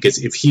shot, because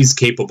if he's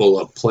capable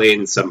of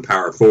playing some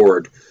power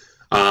forward,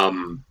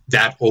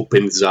 that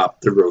opens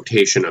up the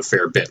rotation a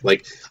fair bit.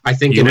 Like I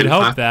think you would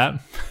hope that.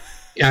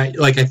 Yeah,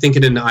 I think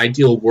in an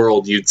ideal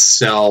world, you'd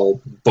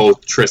sell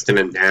both Tristan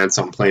and Nance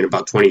on playing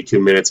about 22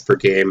 minutes per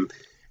game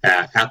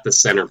at the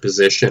center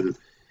position.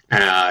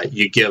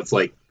 You give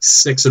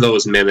 6 of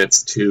those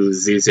minutes to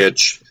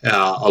Zizic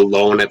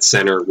alone at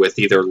center with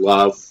either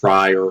Love,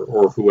 Frye,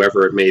 or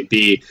whoever it may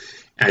be.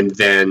 And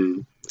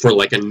then for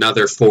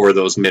another 4 of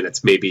those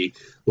minutes, maybe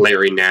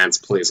Larry Nance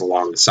plays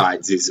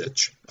alongside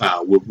Zizic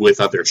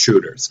with other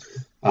shooters.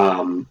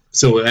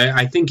 So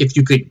I think if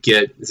you could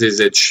get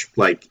Zizic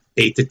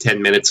 8 to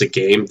 10 minutes a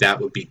game, that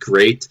would be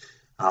great.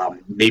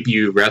 Maybe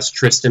you rest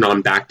Tristan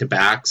on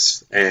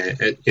back-to-backs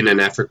in an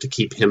effort to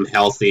keep him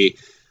healthy.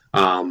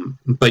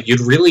 But you'd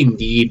really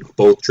need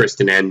both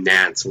Tristan and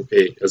Nance,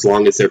 as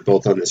long as they're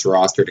both on this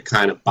roster, to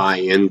kind of buy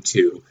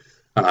into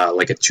a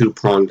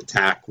 2-pronged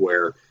attack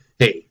where,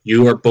 hey,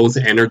 you are both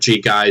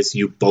energy guys.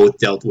 You both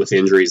dealt with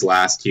injuries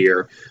last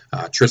year.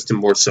 Tristan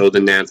more so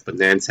than Nance, but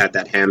Nance had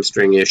that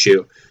hamstring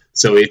issue.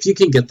 So if you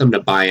can get them to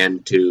buy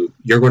into,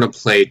 you're going to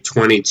play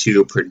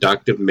 22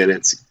 productive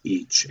minutes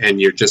each,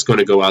 and you're just going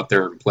to go out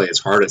there and play as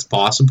hard as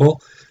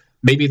possible,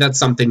 maybe that's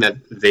something that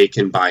they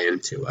can buy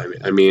into.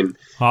 I mean,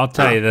 I'll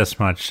tell you this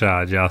much,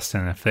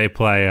 Justin. If they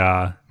play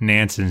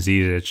Nance and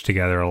Zizic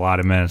together a lot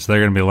of minutes,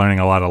 they're going to be learning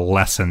a lot of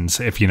lessons,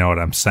 if you know what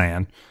I'm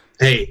saying.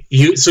 Hey,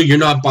 so you're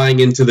not buying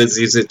into the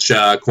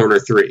Zizic corner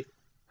 3?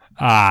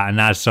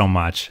 Not so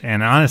much.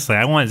 And honestly,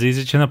 I want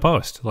Zizic in the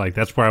post.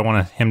 That's where I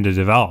want him to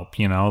develop,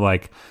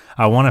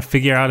 I want to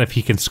figure out if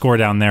he can score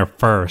down there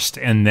first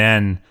and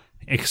then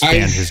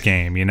expand his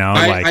game,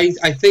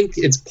 I think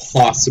it's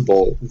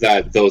possible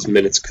that those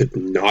minutes could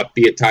not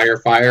be a tire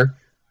fire,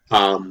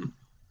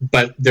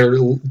 but they're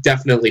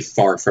definitely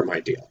far from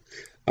ideal.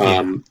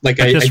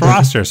 This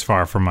roster's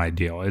far from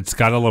ideal. It's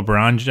got a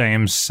LeBron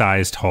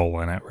James-sized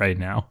hole in it right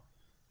now.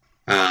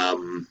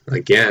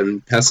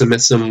 Again,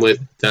 pessimism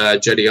with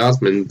Cedi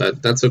Osman,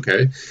 but that's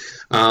okay.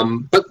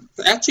 But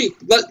actually,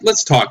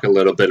 let's talk a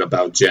little bit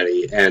about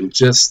Cedi and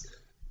just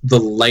the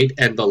light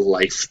and the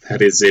life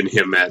that is in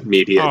him at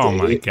Media Day. Oh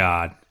my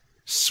God.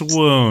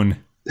 Swoon.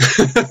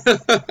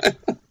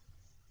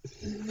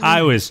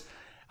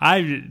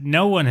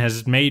 No one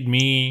has made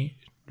me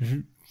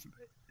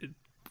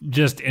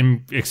just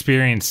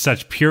experience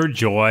such pure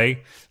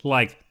joy.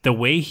 The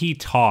way he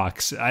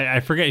talks,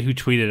 I forget who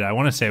tweeted it. I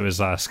want to say it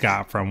was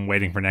Scott from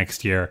Waiting for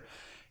Next Year.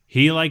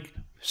 He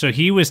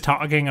was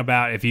talking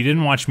about, if you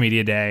didn't watch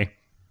Media Day,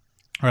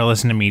 or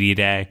listen to Media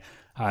Day,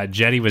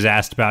 Jetty was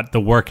asked about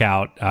the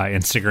workout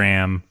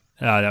Instagram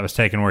that was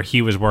taken where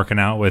he was working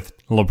out with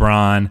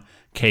LeBron,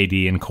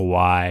 KD, and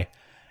Kawhi.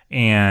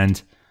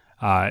 And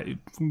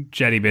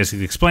Jetty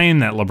basically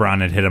explained that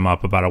LeBron had hit him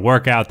up about a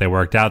workout. They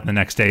worked out. The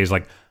next day, he's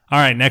like, all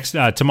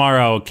right,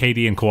 tomorrow,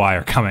 KD and Kawhi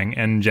are coming.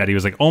 And Jetty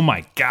was like, oh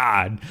my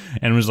God,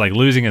 and was like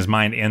losing his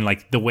mind. And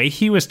like the way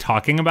he was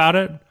talking about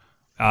it,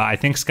 I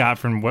think Scott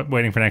from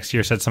Waiting for Next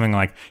Year said something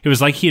like, it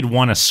was like he had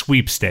won a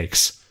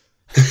sweepstakes.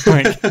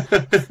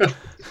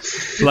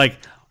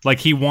 like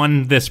he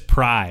won this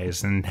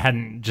prize and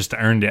hadn't just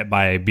earned it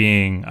by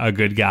being a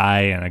good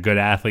guy and a good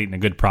athlete and a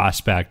good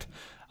prospect.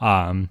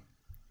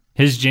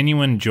 His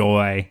genuine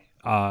joy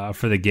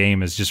for the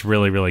game is just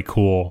really, really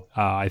cool.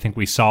 I think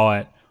we saw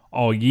it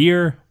all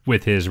year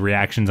with his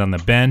reactions on the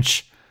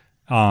bench,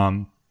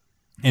 and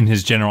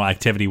his general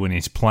activity when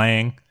he's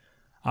playing.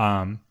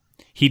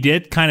 He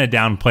did kind of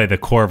downplay the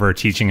Korver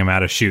teaching him how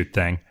to shoot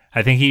thing.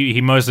 I think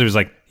he mostly was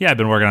like, yeah, I've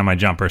been working on my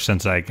jumper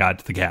since I got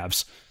to the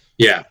Cavs.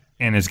 Yeah.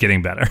 And it's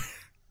getting better.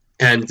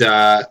 And,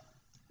 I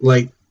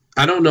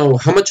don't know,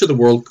 how much of the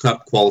World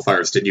Cup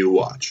qualifiers did you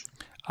watch?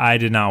 I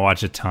did not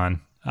watch a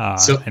ton. I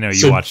know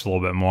you watched a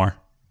little bit more.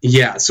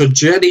 Yeah, so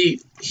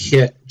Jetty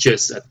hit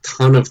just a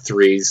ton of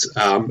threes.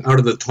 Out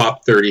of the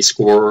top 30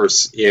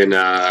 scorers in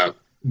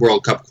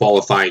World Cup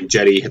qualifying,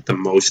 Jetty hit the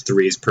most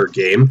threes per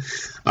game.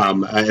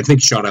 I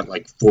think shot at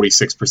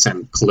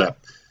 46% clip.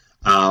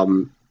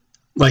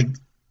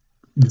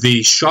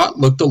 The shot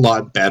looked a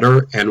lot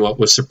better, and what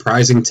was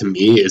surprising to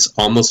me is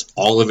almost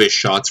all of his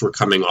shots were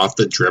coming off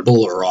the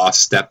dribble or off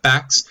step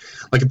backs.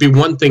 It'd be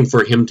one thing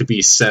for him to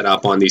be set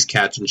up on these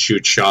catch and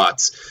shoot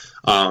shots,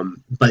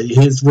 but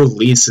his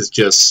release is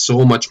just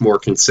so much more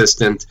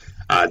consistent.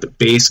 The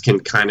base can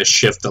kind of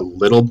shift a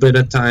little bit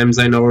at times,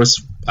 I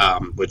noticed,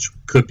 which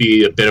could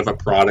be a bit of a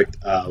product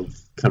of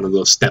kind of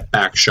those step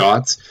back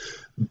shots,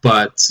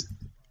 but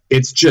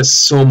it's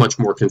just so much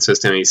more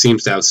consistent. He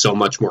seems to have so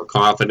much more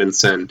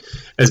confidence, and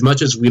as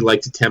much as we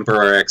like to temper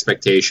our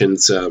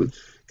expectations,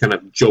 kind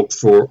of joke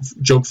for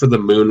the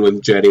moon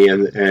with Jetty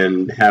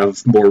and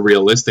have more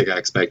realistic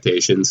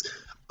expectations,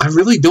 I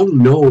really don't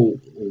know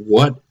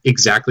what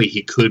exactly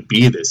he could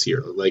be this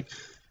year.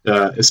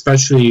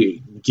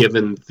 Especially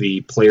given the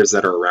players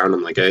that are around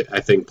him. I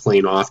think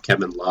playing off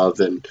Kevin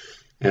Love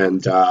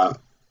and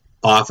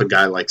off a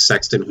guy like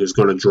Sexton, who's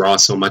going to draw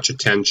so much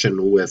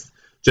attention with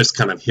just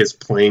kind of his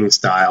playing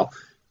style.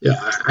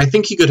 Yeah, I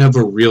think he could have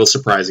a real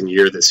surprising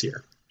year this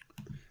year.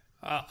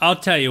 I'll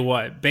tell you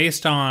what,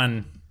 based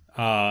on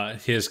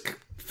his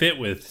fit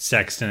with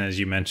Sexton, as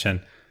you mentioned,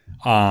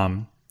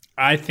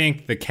 I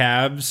think the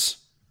Cavs'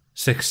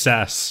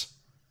 success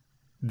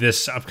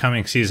this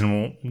upcoming season,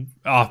 will,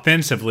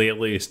 offensively at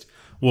least,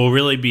 will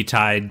really be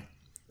tied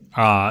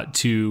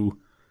to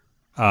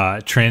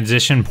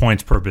transition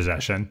points per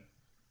possession.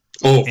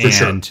 Oh, for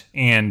sure.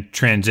 And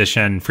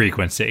transition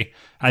frequency.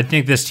 I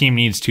think this team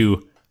needs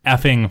to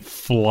effing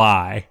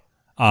fly.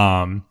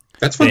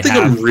 That's one thing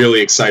I'm really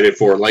excited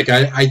for.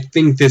 I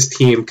think this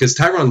team, because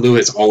Tyronn Lue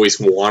has always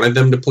wanted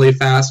them to play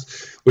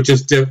fast, which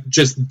is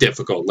just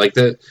difficult.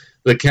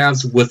 The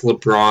Cavs with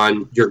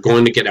LeBron, you're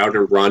going to get out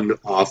and run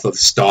off of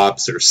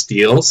stops or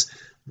steals.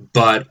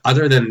 But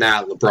other than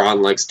that,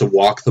 LeBron likes to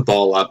walk the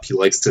ball up. He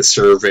likes to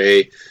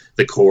survey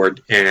the court.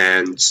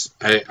 And,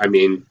 I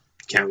mean,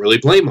 can't really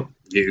blame him.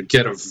 You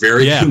get a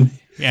very you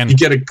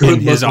get a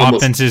good look. His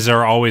offenses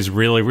are always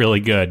really, really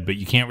good, but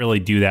you can't really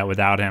do that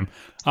without him.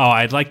 Oh,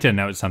 I'd like to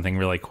note something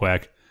really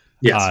quick.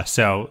 Yes.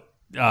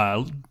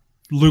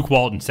 Luke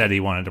Walton said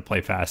he wanted to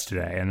play fast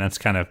today, and that's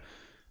kind of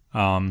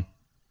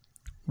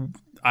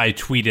I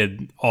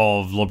tweeted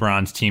all of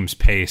LeBron's team's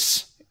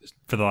pace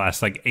for the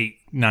last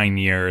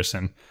 8-9 years,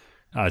 and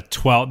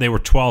 12. They were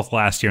 12th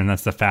last year, and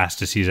that's the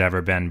fastest he's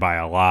ever been by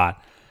a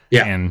lot.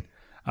 Yeah. And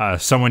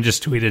someone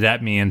just tweeted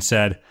at me and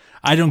said,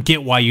 I don't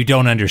get why you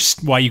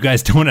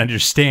guys don't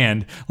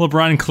understand.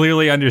 LeBron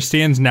clearly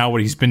understands now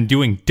what he's been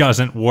doing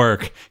doesn't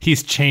work.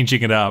 He's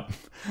changing it up.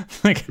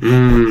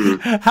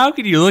 How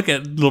could you look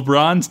at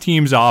LeBron's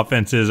team's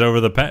offenses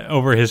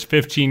over his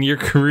 15-year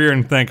career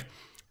and think,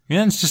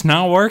 yeah, it's just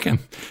not working?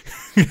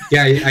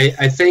 Yeah,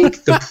 I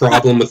think the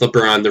problem with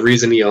LeBron, the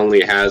reason he only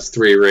has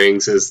 3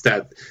 rings, is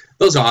that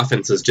those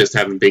offenses just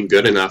haven't been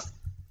good enough.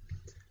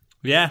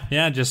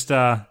 Yeah, just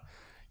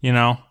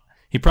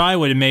he probably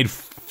would have made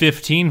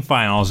 15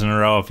 finals in a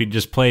row if he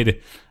just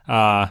played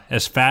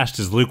as fast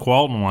as Luke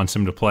Walton wants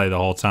him to play the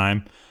whole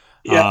time.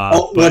 Yeah,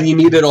 what he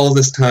needed all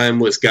this time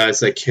was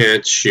guys that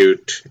can't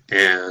shoot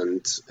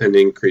and an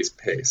increased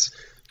pace.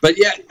 But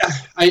yeah,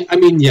 I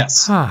mean,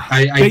 yes.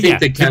 I think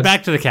the Cavs...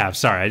 Back to the Cavs.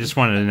 Sorry, I just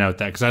wanted to note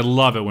that because I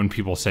love it when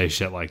people say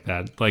shit like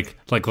that. Like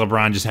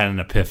LeBron just had an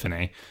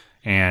epiphany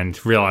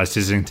and realized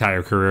his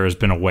entire career has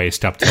been a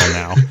waste up till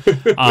now.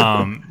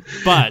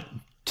 But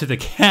to the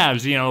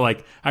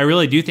Cavs, I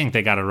really do think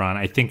they got to run.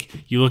 I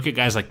think you look at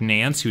guys like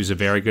Nance, who's a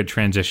very good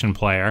transition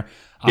player.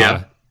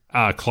 Yeah.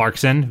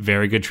 Clarkson,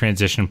 very good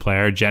transition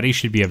player. Jetty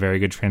should be a very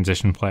good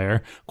transition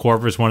player.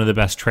 Korver's one of the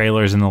best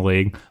trailers in the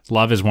league.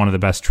 Love is one of the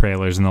best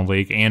trailers in the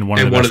league, and one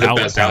of the best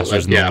outlet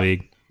passers in the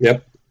league.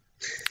 Yep.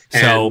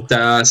 So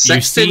and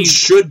Sexton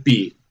should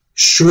be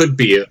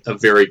a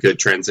very good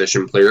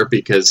transition player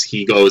because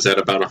he goes at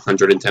about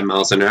 110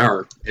 miles an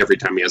hour every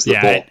time he has the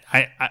ball.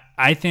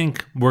 I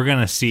think we're going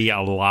to see a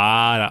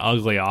lot of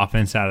ugly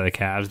offense out of the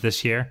Cavs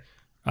this year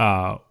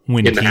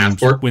when in the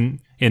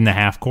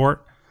half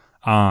court.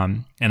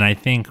 And I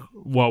think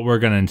what we're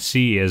going to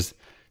see is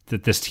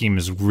that this team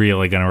is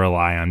really going to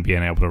rely on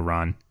being able to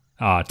run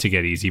to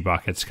get easy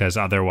buckets, because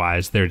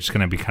otherwise they're just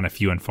going to be kind of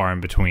few and far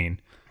in between.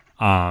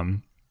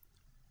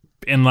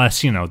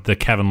 Unless, the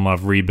Kevin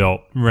Love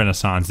rebuilt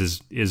renaissance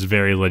is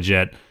very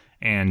legit,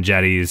 and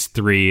Jetty's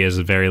 3 is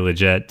very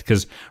legit,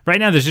 because right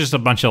now there's just a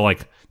bunch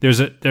of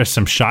there's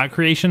some shot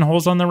creation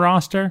holes on the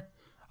roster.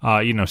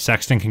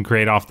 Sexton can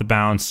create off the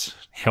bounce.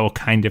 Hill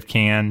kind of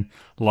can.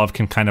 Love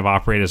can kind of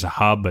operate as a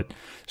hub, but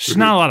there's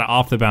not a lot of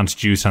off the bounce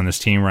juice on this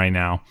team right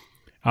now.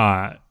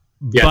 They're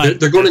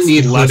going to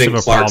need Hood and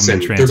Clarkson.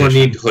 They're going to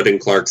need Hood and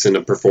Clarkson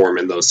to perform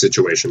in those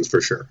situations for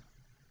sure.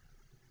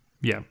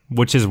 Yeah,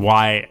 which is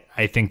why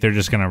I think they're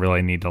just going to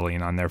really need to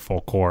lean on their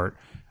full court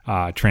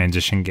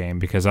transition game,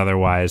 because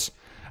otherwise,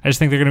 I just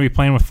think they're going to be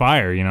playing with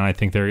fire. I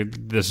think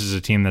this is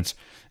a team that's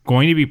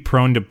going to be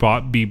prone to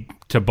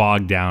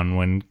bog down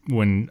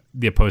when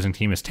the opposing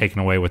team has taken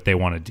away what they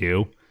want to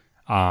do.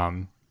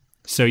 But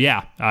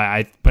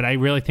I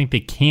really think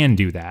they can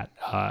do that.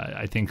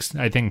 I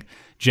think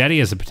Jetty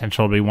has the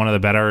potential to be one of the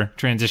better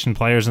transition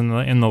players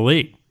in the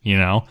league.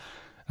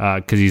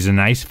 Because he's a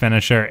nice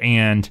finisher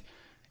and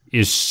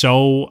is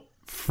so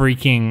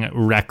freaking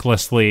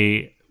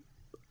recklessly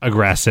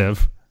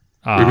aggressive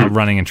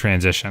running in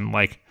transition.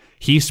 Like,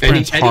 he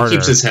sprints harder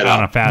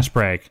on a fast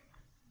break.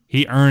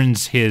 He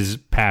earns his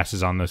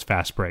passes on those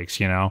fast breaks,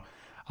 and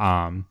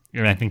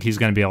I think he's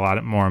going to be a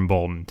lot more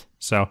emboldened.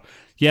 So,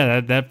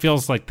 yeah, that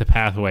feels like the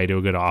pathway to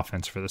a good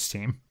offense for this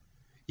team.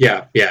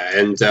 Yeah,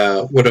 and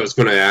what I was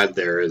going to add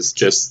there is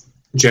just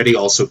Jetty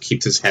also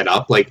keeps his head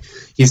up. Like,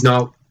 he's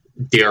not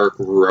Derrick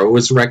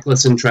Rose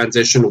reckless in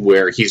transition,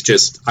 where he's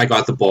just, I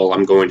got the ball,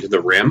 I'm going to the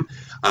rim.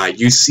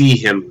 You see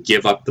him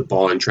give up the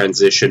ball in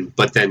transition,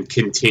 but then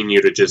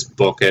continue to just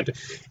book it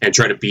and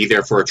try to be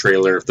there for a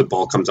trailer if the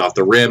ball comes off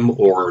the rim,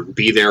 or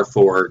be there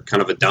for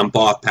kind of a dump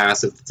off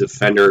pass if the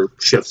defender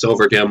shifts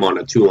over to him on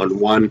a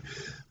 2-on-1.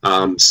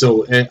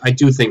 So I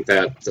do think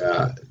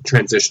that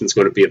transition is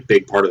going to be a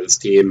big part of this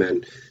team.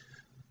 And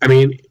I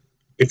mean,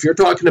 if you're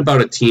talking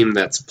about a team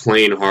that's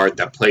playing hard,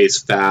 that plays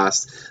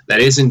fast,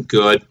 that isn't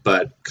good,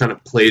 but kind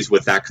of plays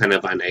with that kind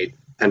of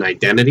an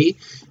identity,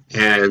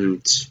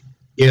 and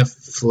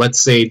if,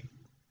 let's say,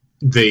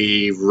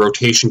 the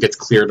rotation gets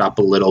cleared up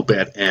a little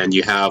bit and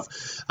you have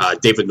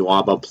David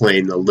Nwaba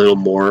playing a little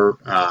more,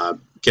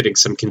 getting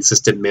some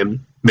consistent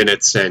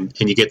minutes, and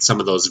you get some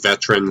of those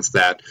veterans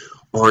that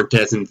aren't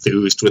as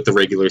enthused with the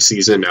regular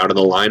season out of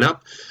the lineup,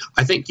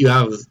 I think you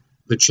have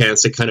the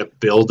chance to kind of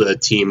build a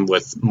team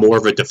with more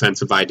of a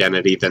defensive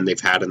identity than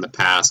they've had in the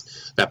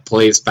past, that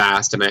plays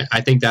fast. And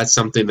I think that's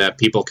something that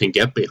people can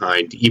get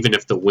behind, even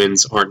if the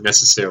wins aren't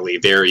necessarily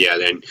there yet,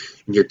 and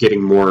you're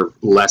getting more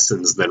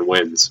lessons than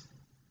wins.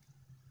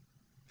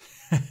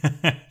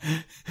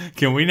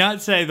 Can we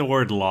not say the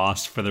word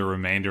lost for the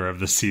remainder of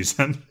the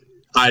season?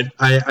 I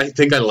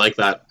think I like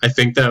that. I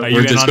think that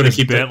we're just going to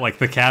keep it. Like,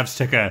 the Cavs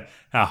took a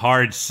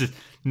hard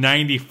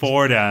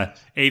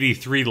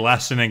 94-83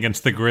 lesson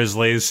against the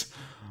Grizzlies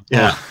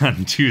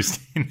on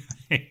Tuesday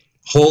night.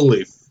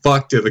 Holy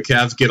fuck, did the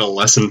Cavs get a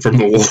lesson from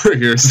the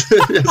Warriors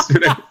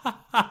yesterday?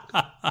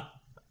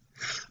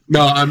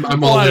 No,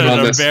 I'm all in on this. What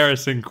an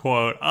embarrassing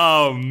quote.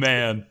 Oh,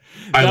 man.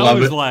 I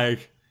love it.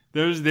 Like,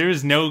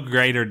 there's no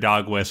greater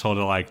dog whistle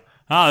to, like,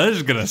 oh, this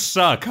is going to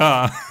suck,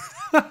 huh?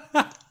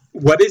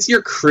 What is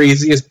your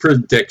craziest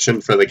prediction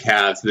for the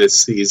Cavs this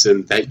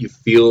season that you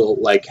feel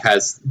like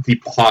has the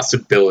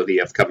possibility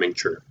of coming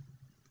true?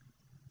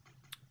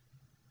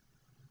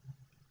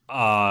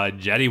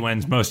 Jetty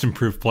wins most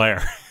improved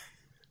player.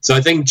 So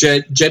I think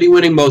Jetty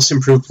winning most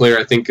improved player,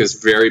 I think, is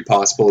very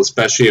possible,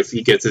 especially if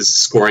he gets his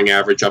scoring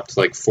average up to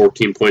like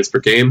 14 points per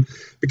game,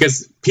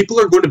 because people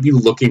are going to be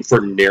looking for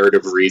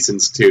narrative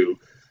reasons to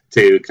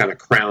kind of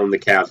crown the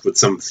Cavs with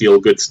some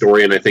feel-good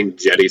story, and I think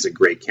Jetty's a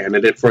great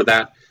candidate for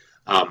that.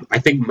 I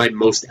think my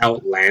most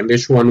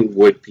outlandish one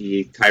would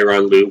be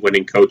Tyronn Lue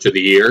winning Coach of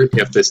the Year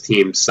if this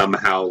team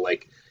somehow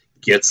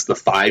gets the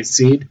 5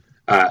 seed.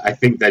 I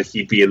think that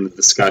he'd be in the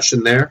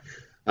discussion there,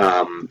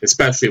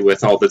 especially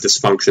with all the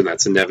dysfunction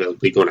that's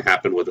inevitably going to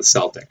happen with the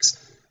Celtics.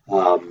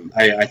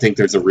 I think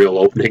there's a real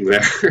opening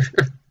there.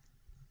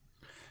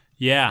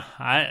 Yeah,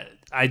 I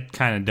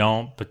kind of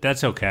don't, but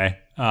that's okay.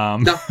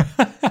 No,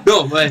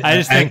 but I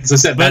just think, as I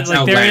said, that's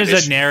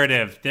outlandish.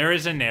 There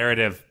is a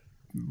narrative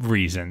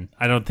reason.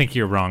 I don't think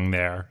you're wrong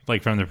there.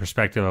 Like, from the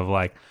perspective of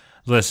like,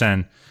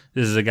 listen,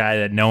 this is a guy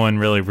that no one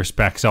really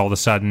respects all of a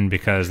sudden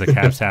because the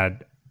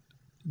Cavs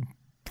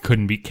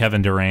couldn't beat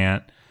Kevin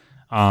Durant.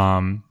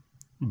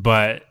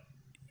 But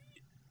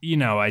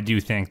I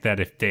do think that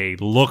if they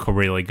look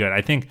really good,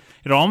 I think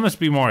it'll almost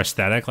be more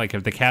aesthetic. Like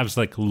if the Cavs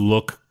like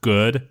look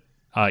good,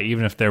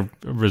 even if their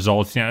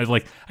results,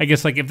 like I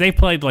guess like if they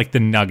played like the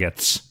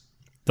Nuggets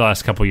the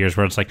last couple of years,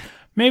 where it's like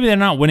maybe they're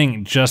not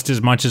winning just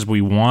as much as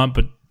we want,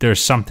 but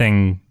there's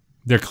something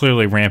they're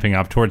clearly ramping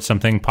up towards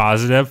something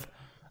positive.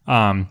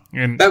 And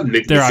that would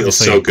make they're me feel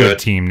obviously so a good good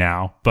team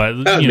now,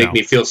 but that would make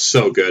me feel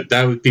so good.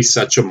 That would be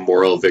such a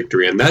moral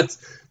victory, and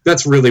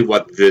that's really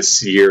what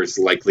this year is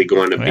likely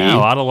going to be. A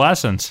lot of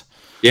lessons.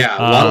 Yeah,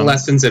 a lot of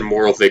lessons and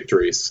moral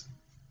victories.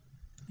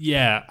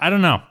 Yeah, I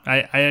don't know.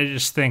 I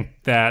just think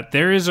that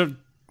there is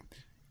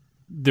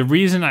the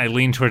reason I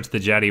lean towards the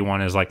Jetty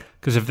one is like,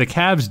 because if the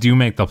Cavs do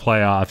make the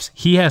playoffs,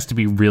 he has to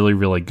be really,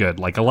 really good.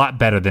 Like a lot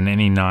better than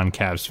any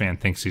non-Cavs fan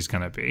thinks he's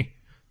going to be.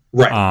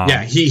 Right.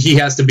 Yeah, he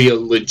has to be a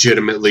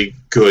legitimately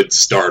good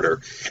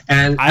starter.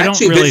 And I don't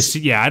really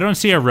see I don't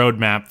see a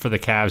roadmap for the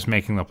Cavs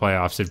making the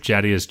playoffs if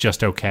Jetty is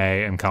just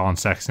okay and Colin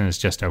Sexton is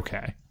just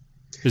okay.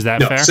 Is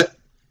that fair?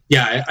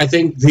 Yeah, I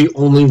think the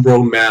only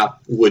roadmap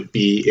would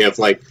be if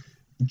like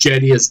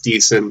Jetty is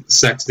decent,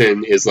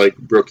 Sexton is like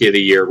rookie of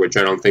the year, which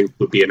I don't think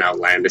would be an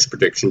outlandish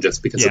prediction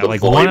just because of the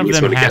volume one of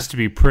them has to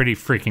be pretty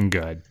freaking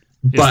good.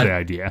 Is the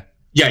idea.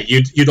 Yeah,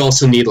 you'd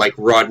also need like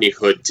Rodney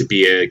Hood to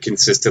be a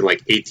consistent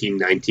like 18,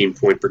 19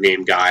 point per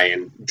game guy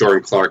and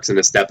Jordan Clarkson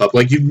a step up.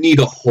 Like you'd need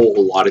a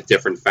whole lot of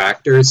different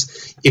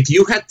factors. If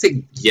you had to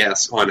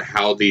guess on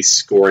how the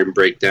scoring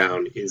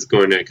breakdown is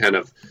going to kind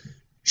of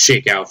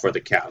shake out for the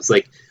Cavs,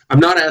 like I'm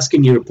not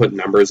asking you to put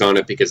numbers on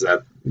it because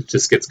that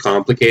just gets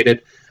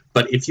complicated.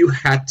 But if you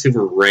had to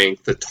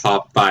rank the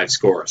top 5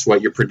 scorers,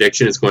 what your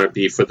prediction is going to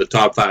be for the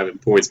top 5 in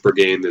points per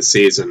game this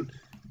season,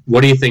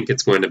 what do you think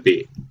it's going to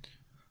be?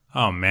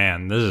 Oh,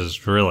 man, this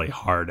is really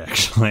hard,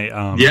 actually.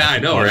 Yeah, I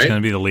know, right? He's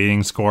going to be the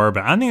leading scorer,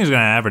 but I don't think he's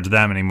going to average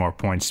that many more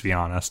points, to be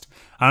honest.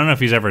 I don't know if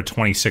he's ever a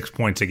 26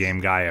 points a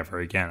game guy ever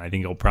again. I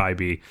think he'll probably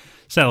be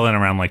settling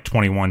around like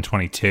 21,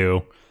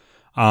 22.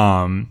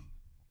 I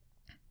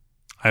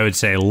would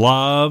say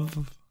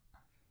Love.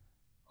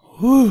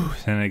 Whew,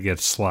 then it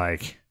gets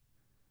like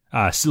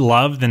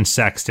Love, then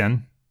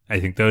Sexton.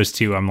 I think those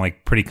two I'm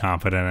like pretty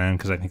confident in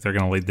because I think they're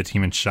going to lead the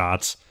team in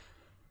shots.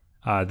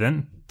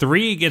 Then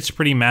 3 gets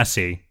pretty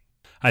messy.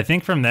 I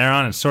think from there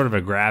on, it's sort of a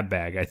grab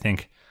bag. I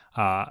think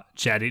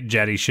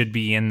Jetty should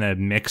be in the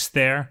mix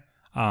there.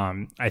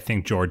 I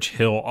think George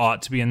Hill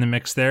ought to be in the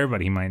mix there,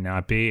 but he might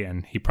not be,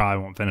 and he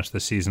probably won't finish the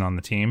season on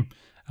the team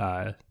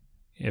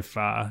if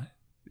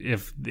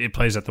it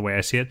plays out the way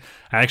I see it.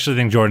 I actually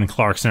think Jordan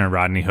Clarkson and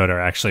Rodney Hood are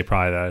actually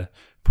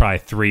probably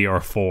 3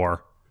 or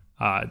 4.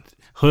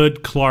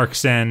 Hood,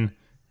 Clarkson,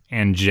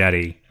 and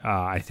Jetty.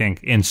 I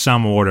think in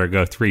some order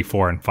go 3,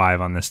 4, and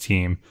 5 on this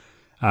team.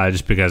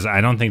 Just because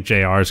I don't think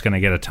JR is going to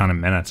get a ton of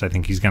minutes. I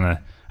think they're going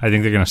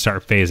to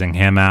start phasing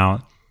him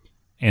out,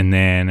 and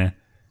then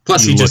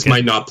plus he just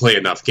might not play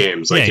enough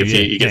games. Like if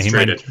he gets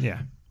traded,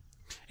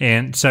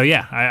 and so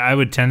I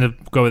would tend to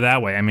go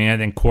that way. I mean, I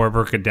think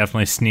Korver could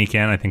definitely sneak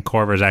in. I think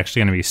Korver is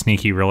actually going to be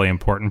sneaky, really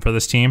important for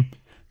this team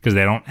because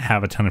they don't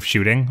have a ton of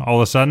shooting all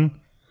of a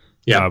sudden.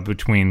 Yeah,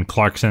 between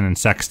Clarkson and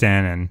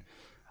Sexton,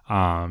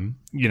 and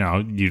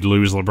you'd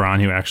lose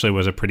LeBron, who actually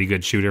was a pretty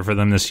good shooter for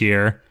them this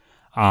year.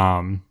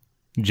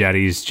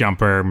 Jetty's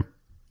jumper,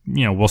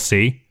 we'll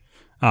see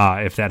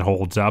if that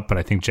holds up, but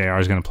I think JR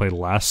is going to play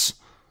less.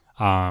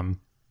 And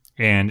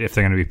if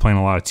they're going to be playing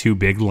a lot of 2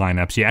 big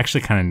lineups, you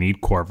actually kind of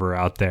need Korver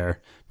out there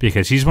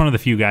because he's one of the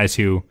few guys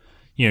who,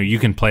 you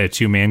can play a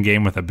 2-man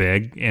game with a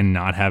big and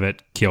not have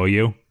it kill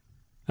you.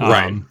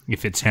 Right.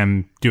 If it's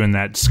him doing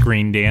that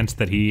screen dance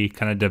that he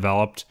kind of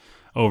developed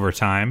over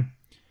time.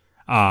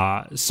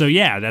 So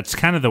yeah, that's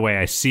kind of the way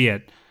I see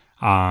it.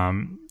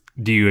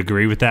 Do you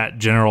agree with that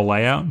general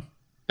layout?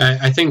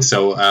 I think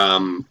so.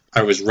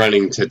 I was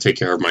running to take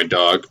care of my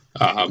dog,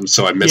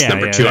 so I missed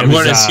number 2. I'm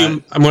going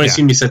to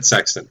assume you said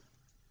Sexton.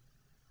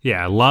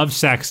 Yeah, Love,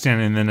 Sexton,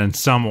 and then in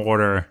some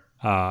order,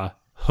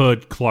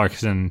 Hood,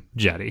 Clarkson,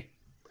 Jetty.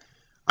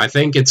 I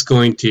think it's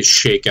going to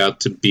shake out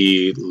to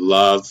be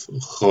Love,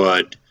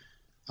 Hood,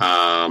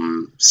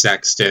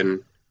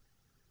 Sexton,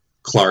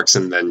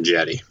 Clarkson, then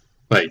Jetty.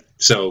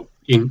 So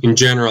in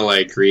general, I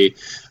agree.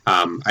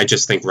 I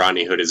just think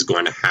Rodney Hood is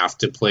going to have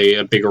to play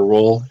a bigger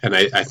role, and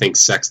I think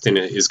Sexton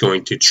is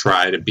going to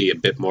try to be a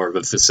bit more of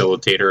a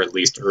facilitator, at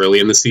least early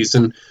in the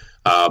season,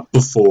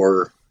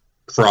 before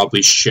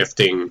probably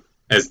shifting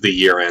as the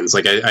year ends.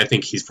 I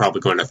think he's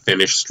probably going to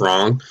finish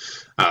strong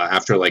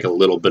after a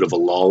little bit of a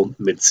lull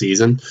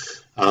mid-season.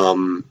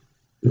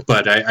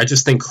 But I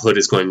just think Hood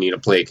is going to need to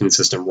play a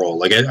consistent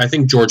role. I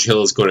think George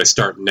Hill is going to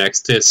start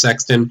next to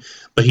Sexton,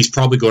 but he's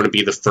probably going to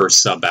be the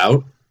first sub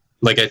out.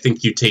 I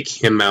think you take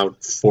him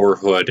out for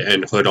Hood,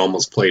 and Hood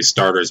almost plays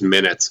starters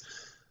minutes.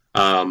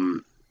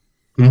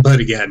 But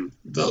again,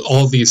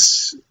 all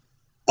these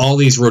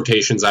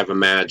rotations I've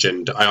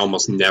imagined, I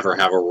almost never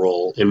have a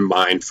role in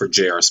mind for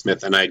J.R.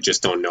 Smith, and I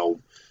just don't know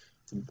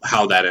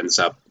how that ends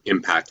up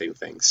impacting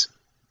things.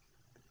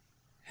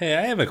 Hey,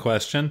 I have a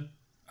question.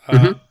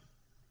 Mm-hmm.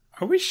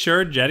 Are we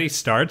sure Jetty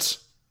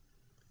starts?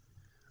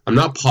 I'm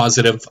not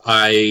positive.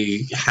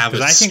 I have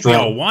I think they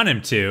all want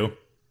him to,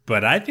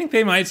 but I think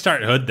they might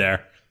start Hood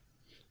there.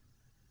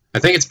 I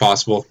think it's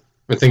possible.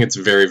 I think it's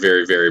very,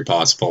 very, very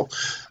possible.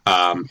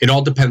 It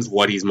all depends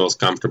what he's most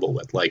comfortable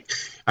with. Like,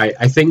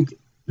 I think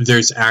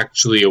there's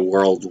actually a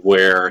world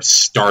where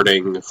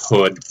starting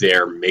Hood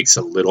there makes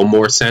a little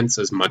more sense,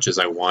 as much as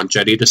I want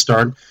Jetty to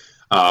start.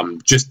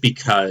 Just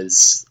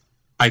because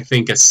I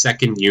think a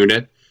second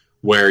unit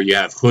where you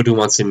have Hood who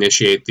wants to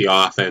initiate the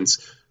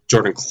offense,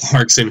 Jordan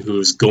Clarkson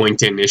who's going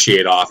to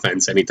initiate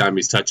offense anytime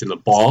he's touching the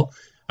ball,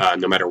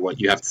 no matter what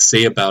you have to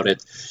say about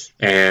it,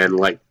 and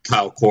like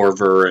Kyle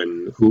Korver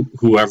and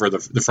whoever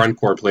the front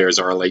court players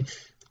are, like,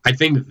 I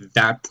think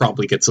that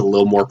probably gets a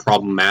little more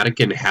problematic,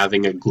 and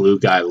having a glue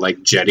guy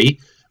like Jetty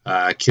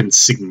can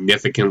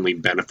significantly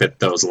benefit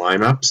those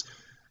lineups.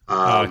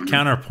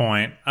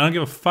 Counterpoint, I don't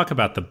give a fuck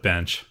about the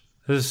bench.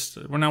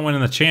 We're not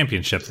winning the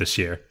championship this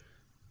year.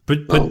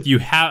 But you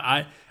have,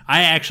 I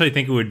actually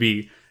think it would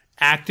be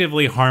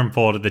actively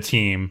harmful to the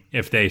team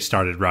if they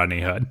started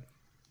Rodney Hood.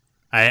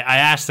 I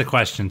asked the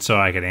question so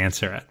I could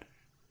answer it.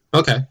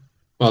 Okay.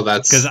 Well,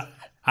 that's... Because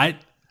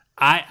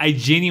I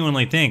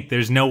genuinely think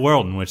there's no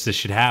world in which this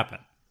should happen.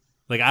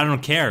 Like, I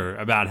don't care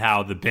about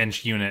how the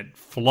bench unit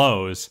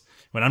flows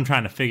when I'm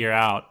trying to figure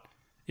out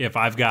if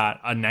I've got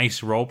a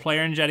nice role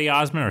player in Jetty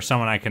Osman or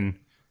someone I can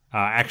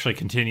actually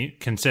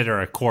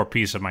consider a core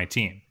piece of my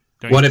team.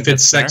 What if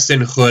it's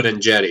Sexton, Hood,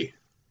 and Jetty?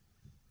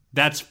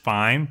 That's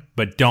fine,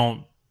 but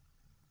don't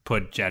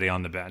put Jetty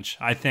on the bench.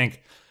 I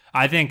think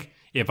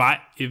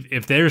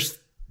if there's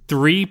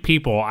 3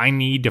 people I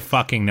need to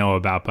fucking know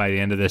about by the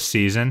end of this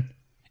season,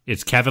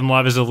 it's Kevin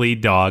Love as a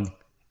lead dog,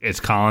 it's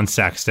Colin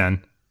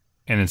Sexton,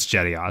 and it's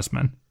Jetty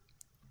Osman.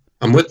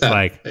 I'm with that.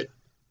 Like,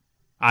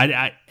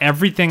 I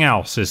everything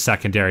else is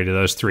secondary to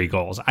those 3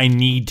 goals. I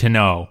need to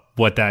know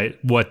what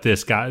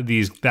this guy,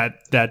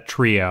 that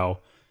trio,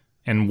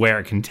 and where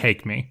it can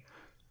take me.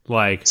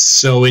 Like,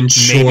 so in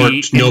short,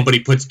 nobody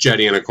puts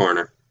Jetty in a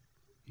corner.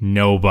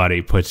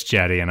 Nobody puts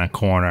Jetty in a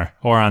corner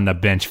or on the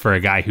bench for a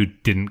guy who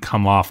didn't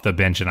come off the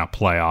bench in a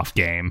playoff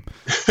game.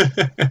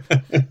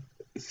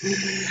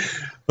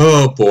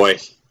 Oh boy.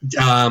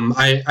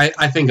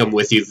 I think I'm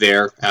with you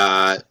there.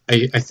 I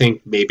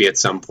think maybe at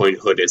some point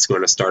Hood is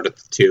going to start at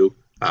the 2,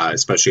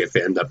 especially if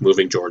they end up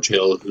moving George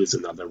Hill, who's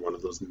another one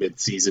of those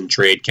mid-season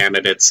trade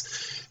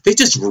candidates. They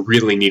just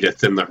really need to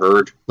thin the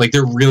herd. Like,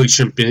 there really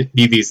shouldn't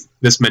be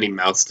this many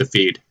mouths to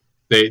feed.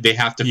 They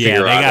have to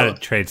figure out. Yeah, they got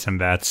to trade some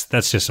vets.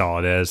 That's just all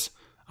it is.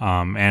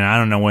 And I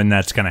don't know when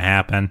that's going to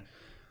happen.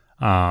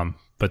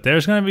 But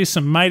there's going to be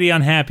some mighty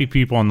unhappy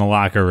people in the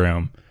locker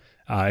room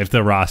if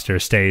the roster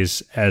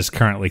stays as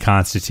currently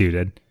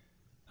constituted.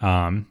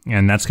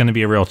 And that's going to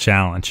be a real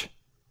challenge.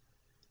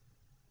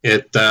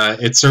 It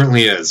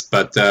certainly is.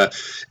 But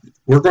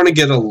we're going to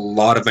get a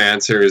lot of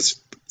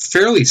answers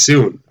fairly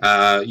soon.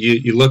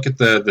 You look at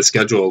the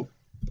schedule.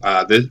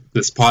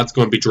 This pod's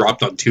going to be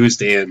dropped on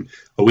Tuesday, and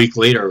a week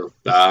later,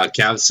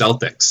 Cavs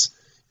Celtics.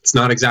 It's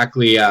not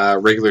exactly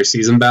regular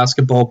season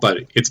basketball, but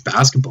it's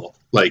basketball.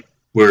 Like,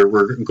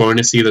 we're going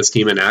to see this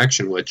team in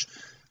action, which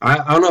I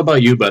don't know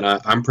about you, but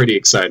I'm pretty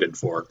excited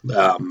for.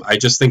 I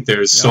just think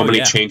there's so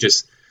many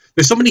changes.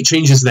 There's so many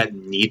changes that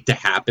need to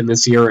happen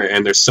this year,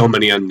 and there's so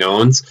many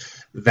unknowns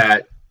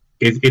that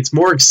it's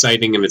more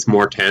exciting and it's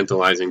more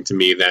tantalizing to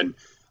me than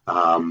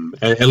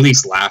at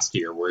least last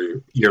year, where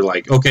you're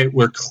like, okay,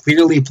 we're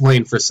clearly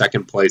playing for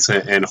second place,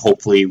 and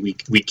hopefully we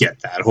get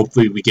that.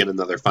 Hopefully we get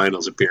another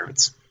finals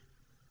appearance.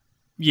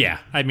 Yeah,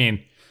 I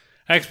mean,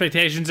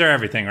 expectations are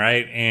everything,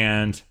 right?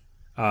 And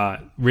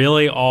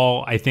really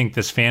all I think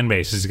this fan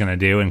base is going to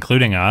do,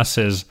 including us,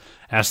 is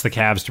ask the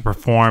Cavs to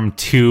perform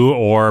to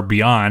or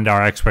beyond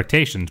our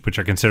expectations, which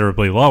are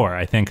considerably lower.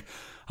 I think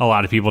a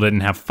lot of people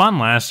didn't have fun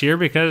last year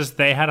because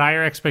they had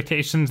higher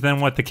expectations than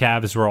what the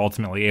Cavs were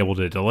ultimately able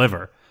to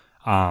deliver.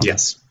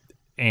 Yes.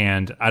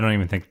 And I don't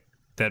even think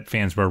that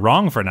fans were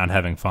wrong for not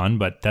having fun,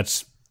 but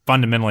that's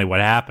fundamentally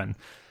what happened.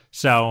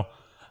 So,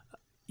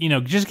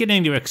 just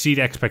getting to exceed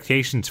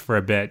expectations for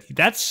a bit,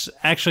 that's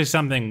actually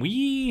something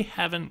we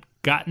haven't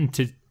gotten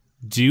to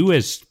do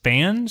as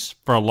fans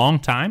for a long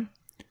time.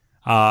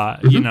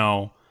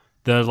 The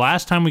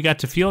last time we got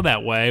to feel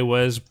that way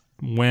was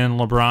when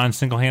LeBron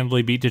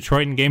single-handedly beat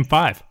Detroit in Game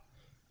 5.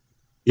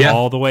 Yeah.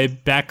 All the way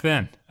back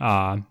then.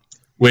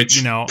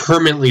 Which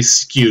permanently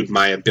skewed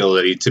my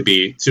ability to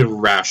be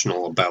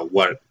rational about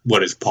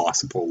what is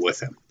possible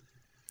with him.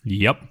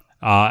 Yep.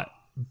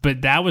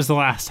 But that was the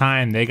last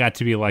time they got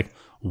to be like,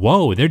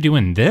 whoa, they're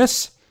doing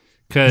this?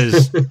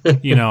 Because,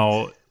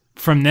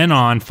 from then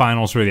on,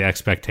 finals were the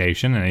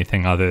expectation.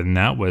 Anything other than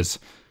that was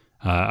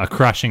a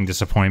crushing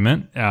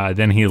disappointment.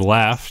 Then he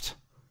left,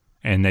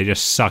 and they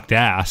just sucked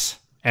ass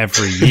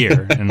every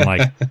year and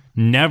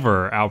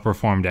never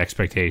outperformed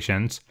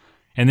expectations.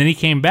 And then he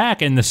came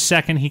back, and the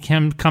second he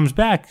comes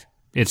back,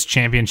 it's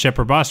championship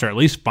or bust, or at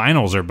least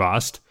finals or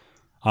bust.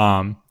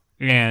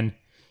 And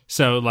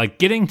so,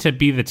 getting to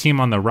be the team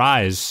on the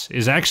rise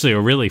is actually a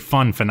really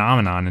fun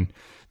phenomenon. And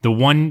the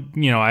one,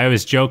 I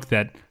always joke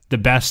that the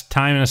best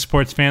time in a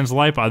sports fan's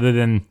life, other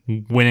than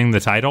winning the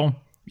title,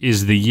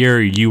 is the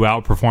year you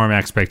outperform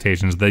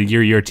expectations, the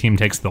year your team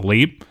takes the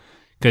leap,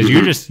 because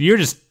you're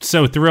just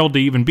so thrilled to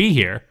even be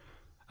here.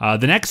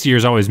 The next year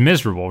is always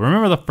miserable.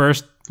 Remember the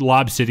first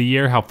Lob City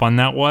year, how fun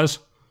that was?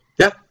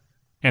 Yeah.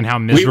 And how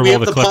miserable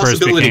the Clippers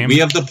became? We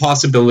have the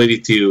possibility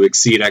to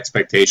exceed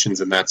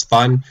expectations, and that's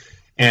fun.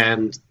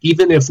 And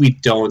even if we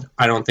don't,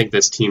 I don't think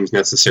this team's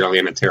necessarily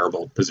in a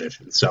terrible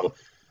position. So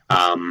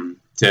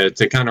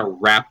to kind of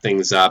wrap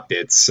things up,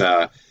 it's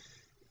a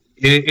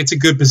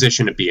good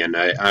position to be in.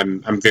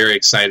 I'm very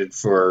excited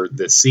for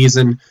this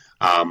season.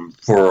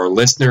 For our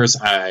listeners,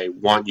 I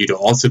want you to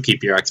also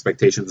keep your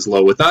expectations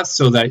low with us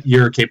so that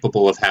you're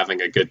capable of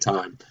having a good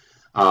time.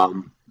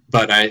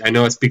 But I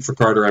know I speak for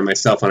Carter and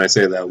myself when I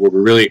say that we're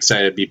really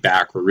excited to be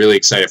back. We're really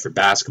excited for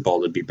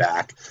basketball to be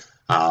back.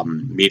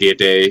 Media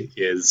Day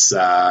is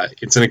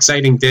it's an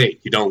exciting day.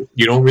 You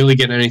don't really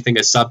get anything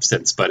of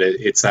substance, but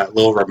it's that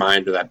little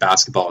reminder that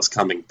basketball is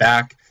coming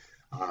back.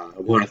 I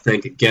want to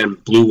thank again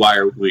Blue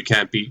Wire. We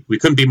couldn't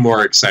be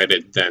more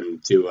excited than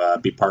to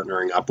be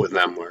partnering up with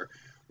them.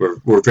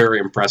 We're very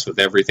impressed with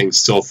everything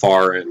so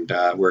far, and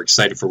we're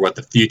excited for what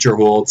the future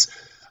holds.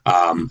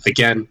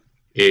 Again,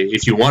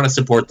 if you want to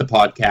support the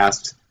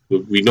podcast,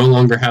 we no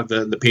longer have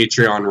the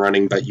Patreon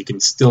running, but you can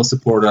still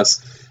support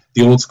us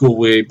the old school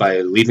way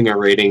by leaving a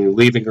rating,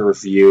 leaving a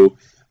review,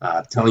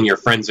 telling your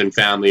friends and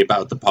family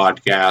about the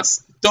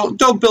podcast.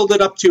 Don't build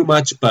it up too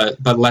much, but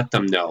let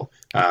them know,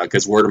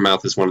 because word of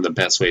mouth is one of the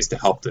best ways to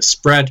help this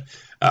spread.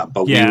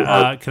 But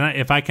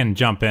if I can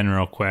jump in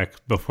real quick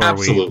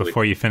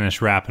before you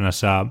finish wrapping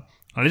us up,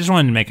 I just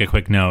wanted to make a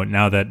quick note.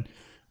 Now that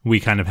we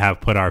kind of have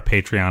put our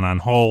Patreon on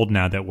hold,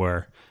 now that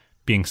we're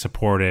being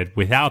supported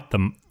without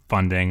the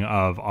funding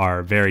of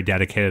our very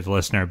dedicated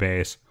listener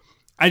base,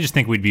 I just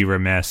think we'd be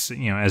remiss,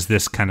 as the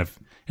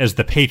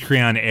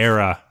Patreon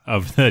era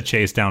of the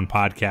Chase Down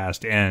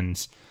podcast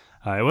ends.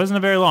 It wasn't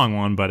a very long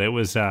one, but it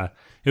was a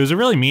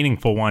really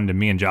meaningful one to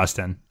me and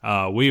Justin.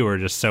 We were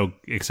just so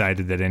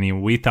excited that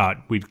we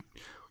thought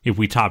if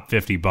we topped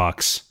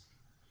 $50,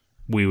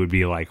 we would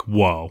be like,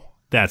 whoa,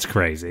 that's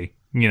crazy.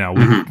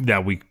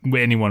 That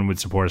anyone would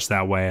support us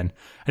that way. And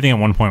I think at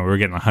one point we were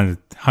getting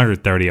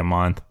 $130 a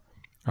month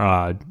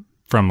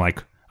from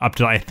like up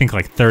to I think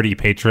like 30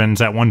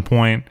 patrons at one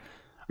point.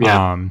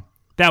 Yeah.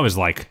 That was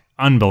like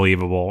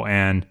unbelievable.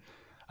 And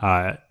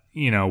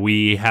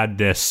we had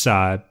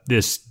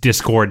this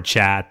Discord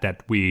chat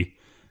that we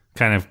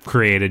kind of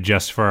created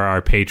just for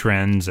our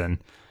patrons, and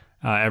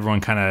everyone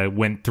kind of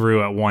went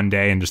through it one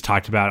day and just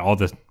talked about all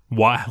the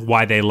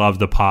why they love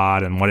the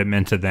pod and what it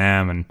meant to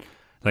them. And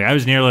like I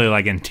was nearly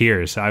like in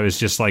tears. I was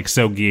just like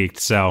so geeked.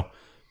 So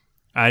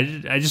I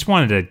just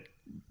wanted to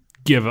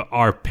give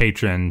our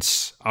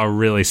patrons a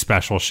really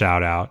special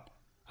shout out,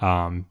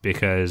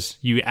 because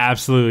you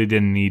absolutely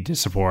didn't need to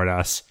support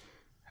us,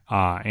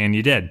 and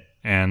you did.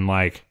 And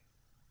like,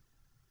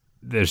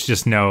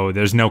 there's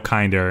no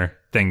kinder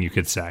thing you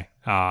could say.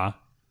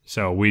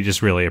 So we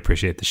just really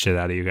appreciate the shit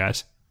out of you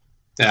guys.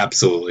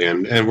 Absolutely.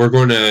 And we're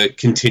going to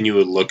continue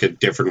to look at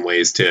different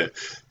ways to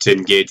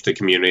engage the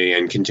community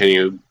and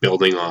continue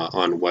building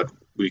on what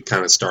we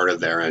kind of started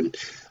there. And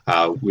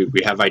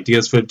we have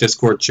ideas for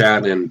Discord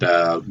chat, and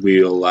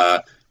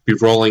we'll be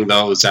rolling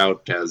those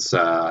out as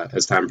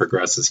time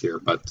progresses here.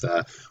 But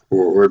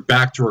we're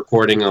back to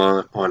recording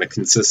on a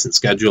consistent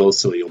schedule,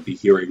 so you'll be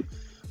hearing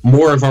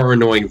more of our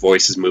annoying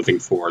voices moving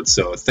forward.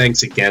 So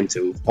thanks again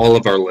to all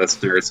of our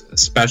listeners. A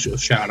special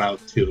shout out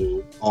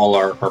to all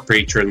our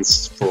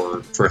patrons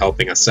for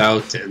helping us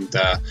out, and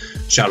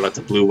shout out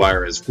to Blue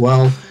Wire as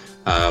well.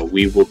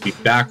 We will be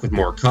back with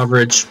more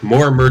coverage,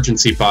 more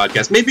emergency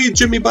podcasts, maybe a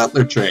Jimmy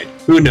Butler trade.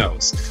 Who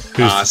knows?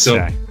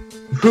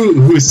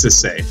 Who's to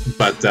say?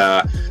 But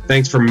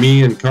thanks from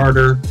me and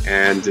Carter,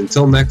 and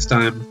until next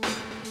time,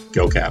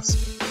 go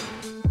Cavs.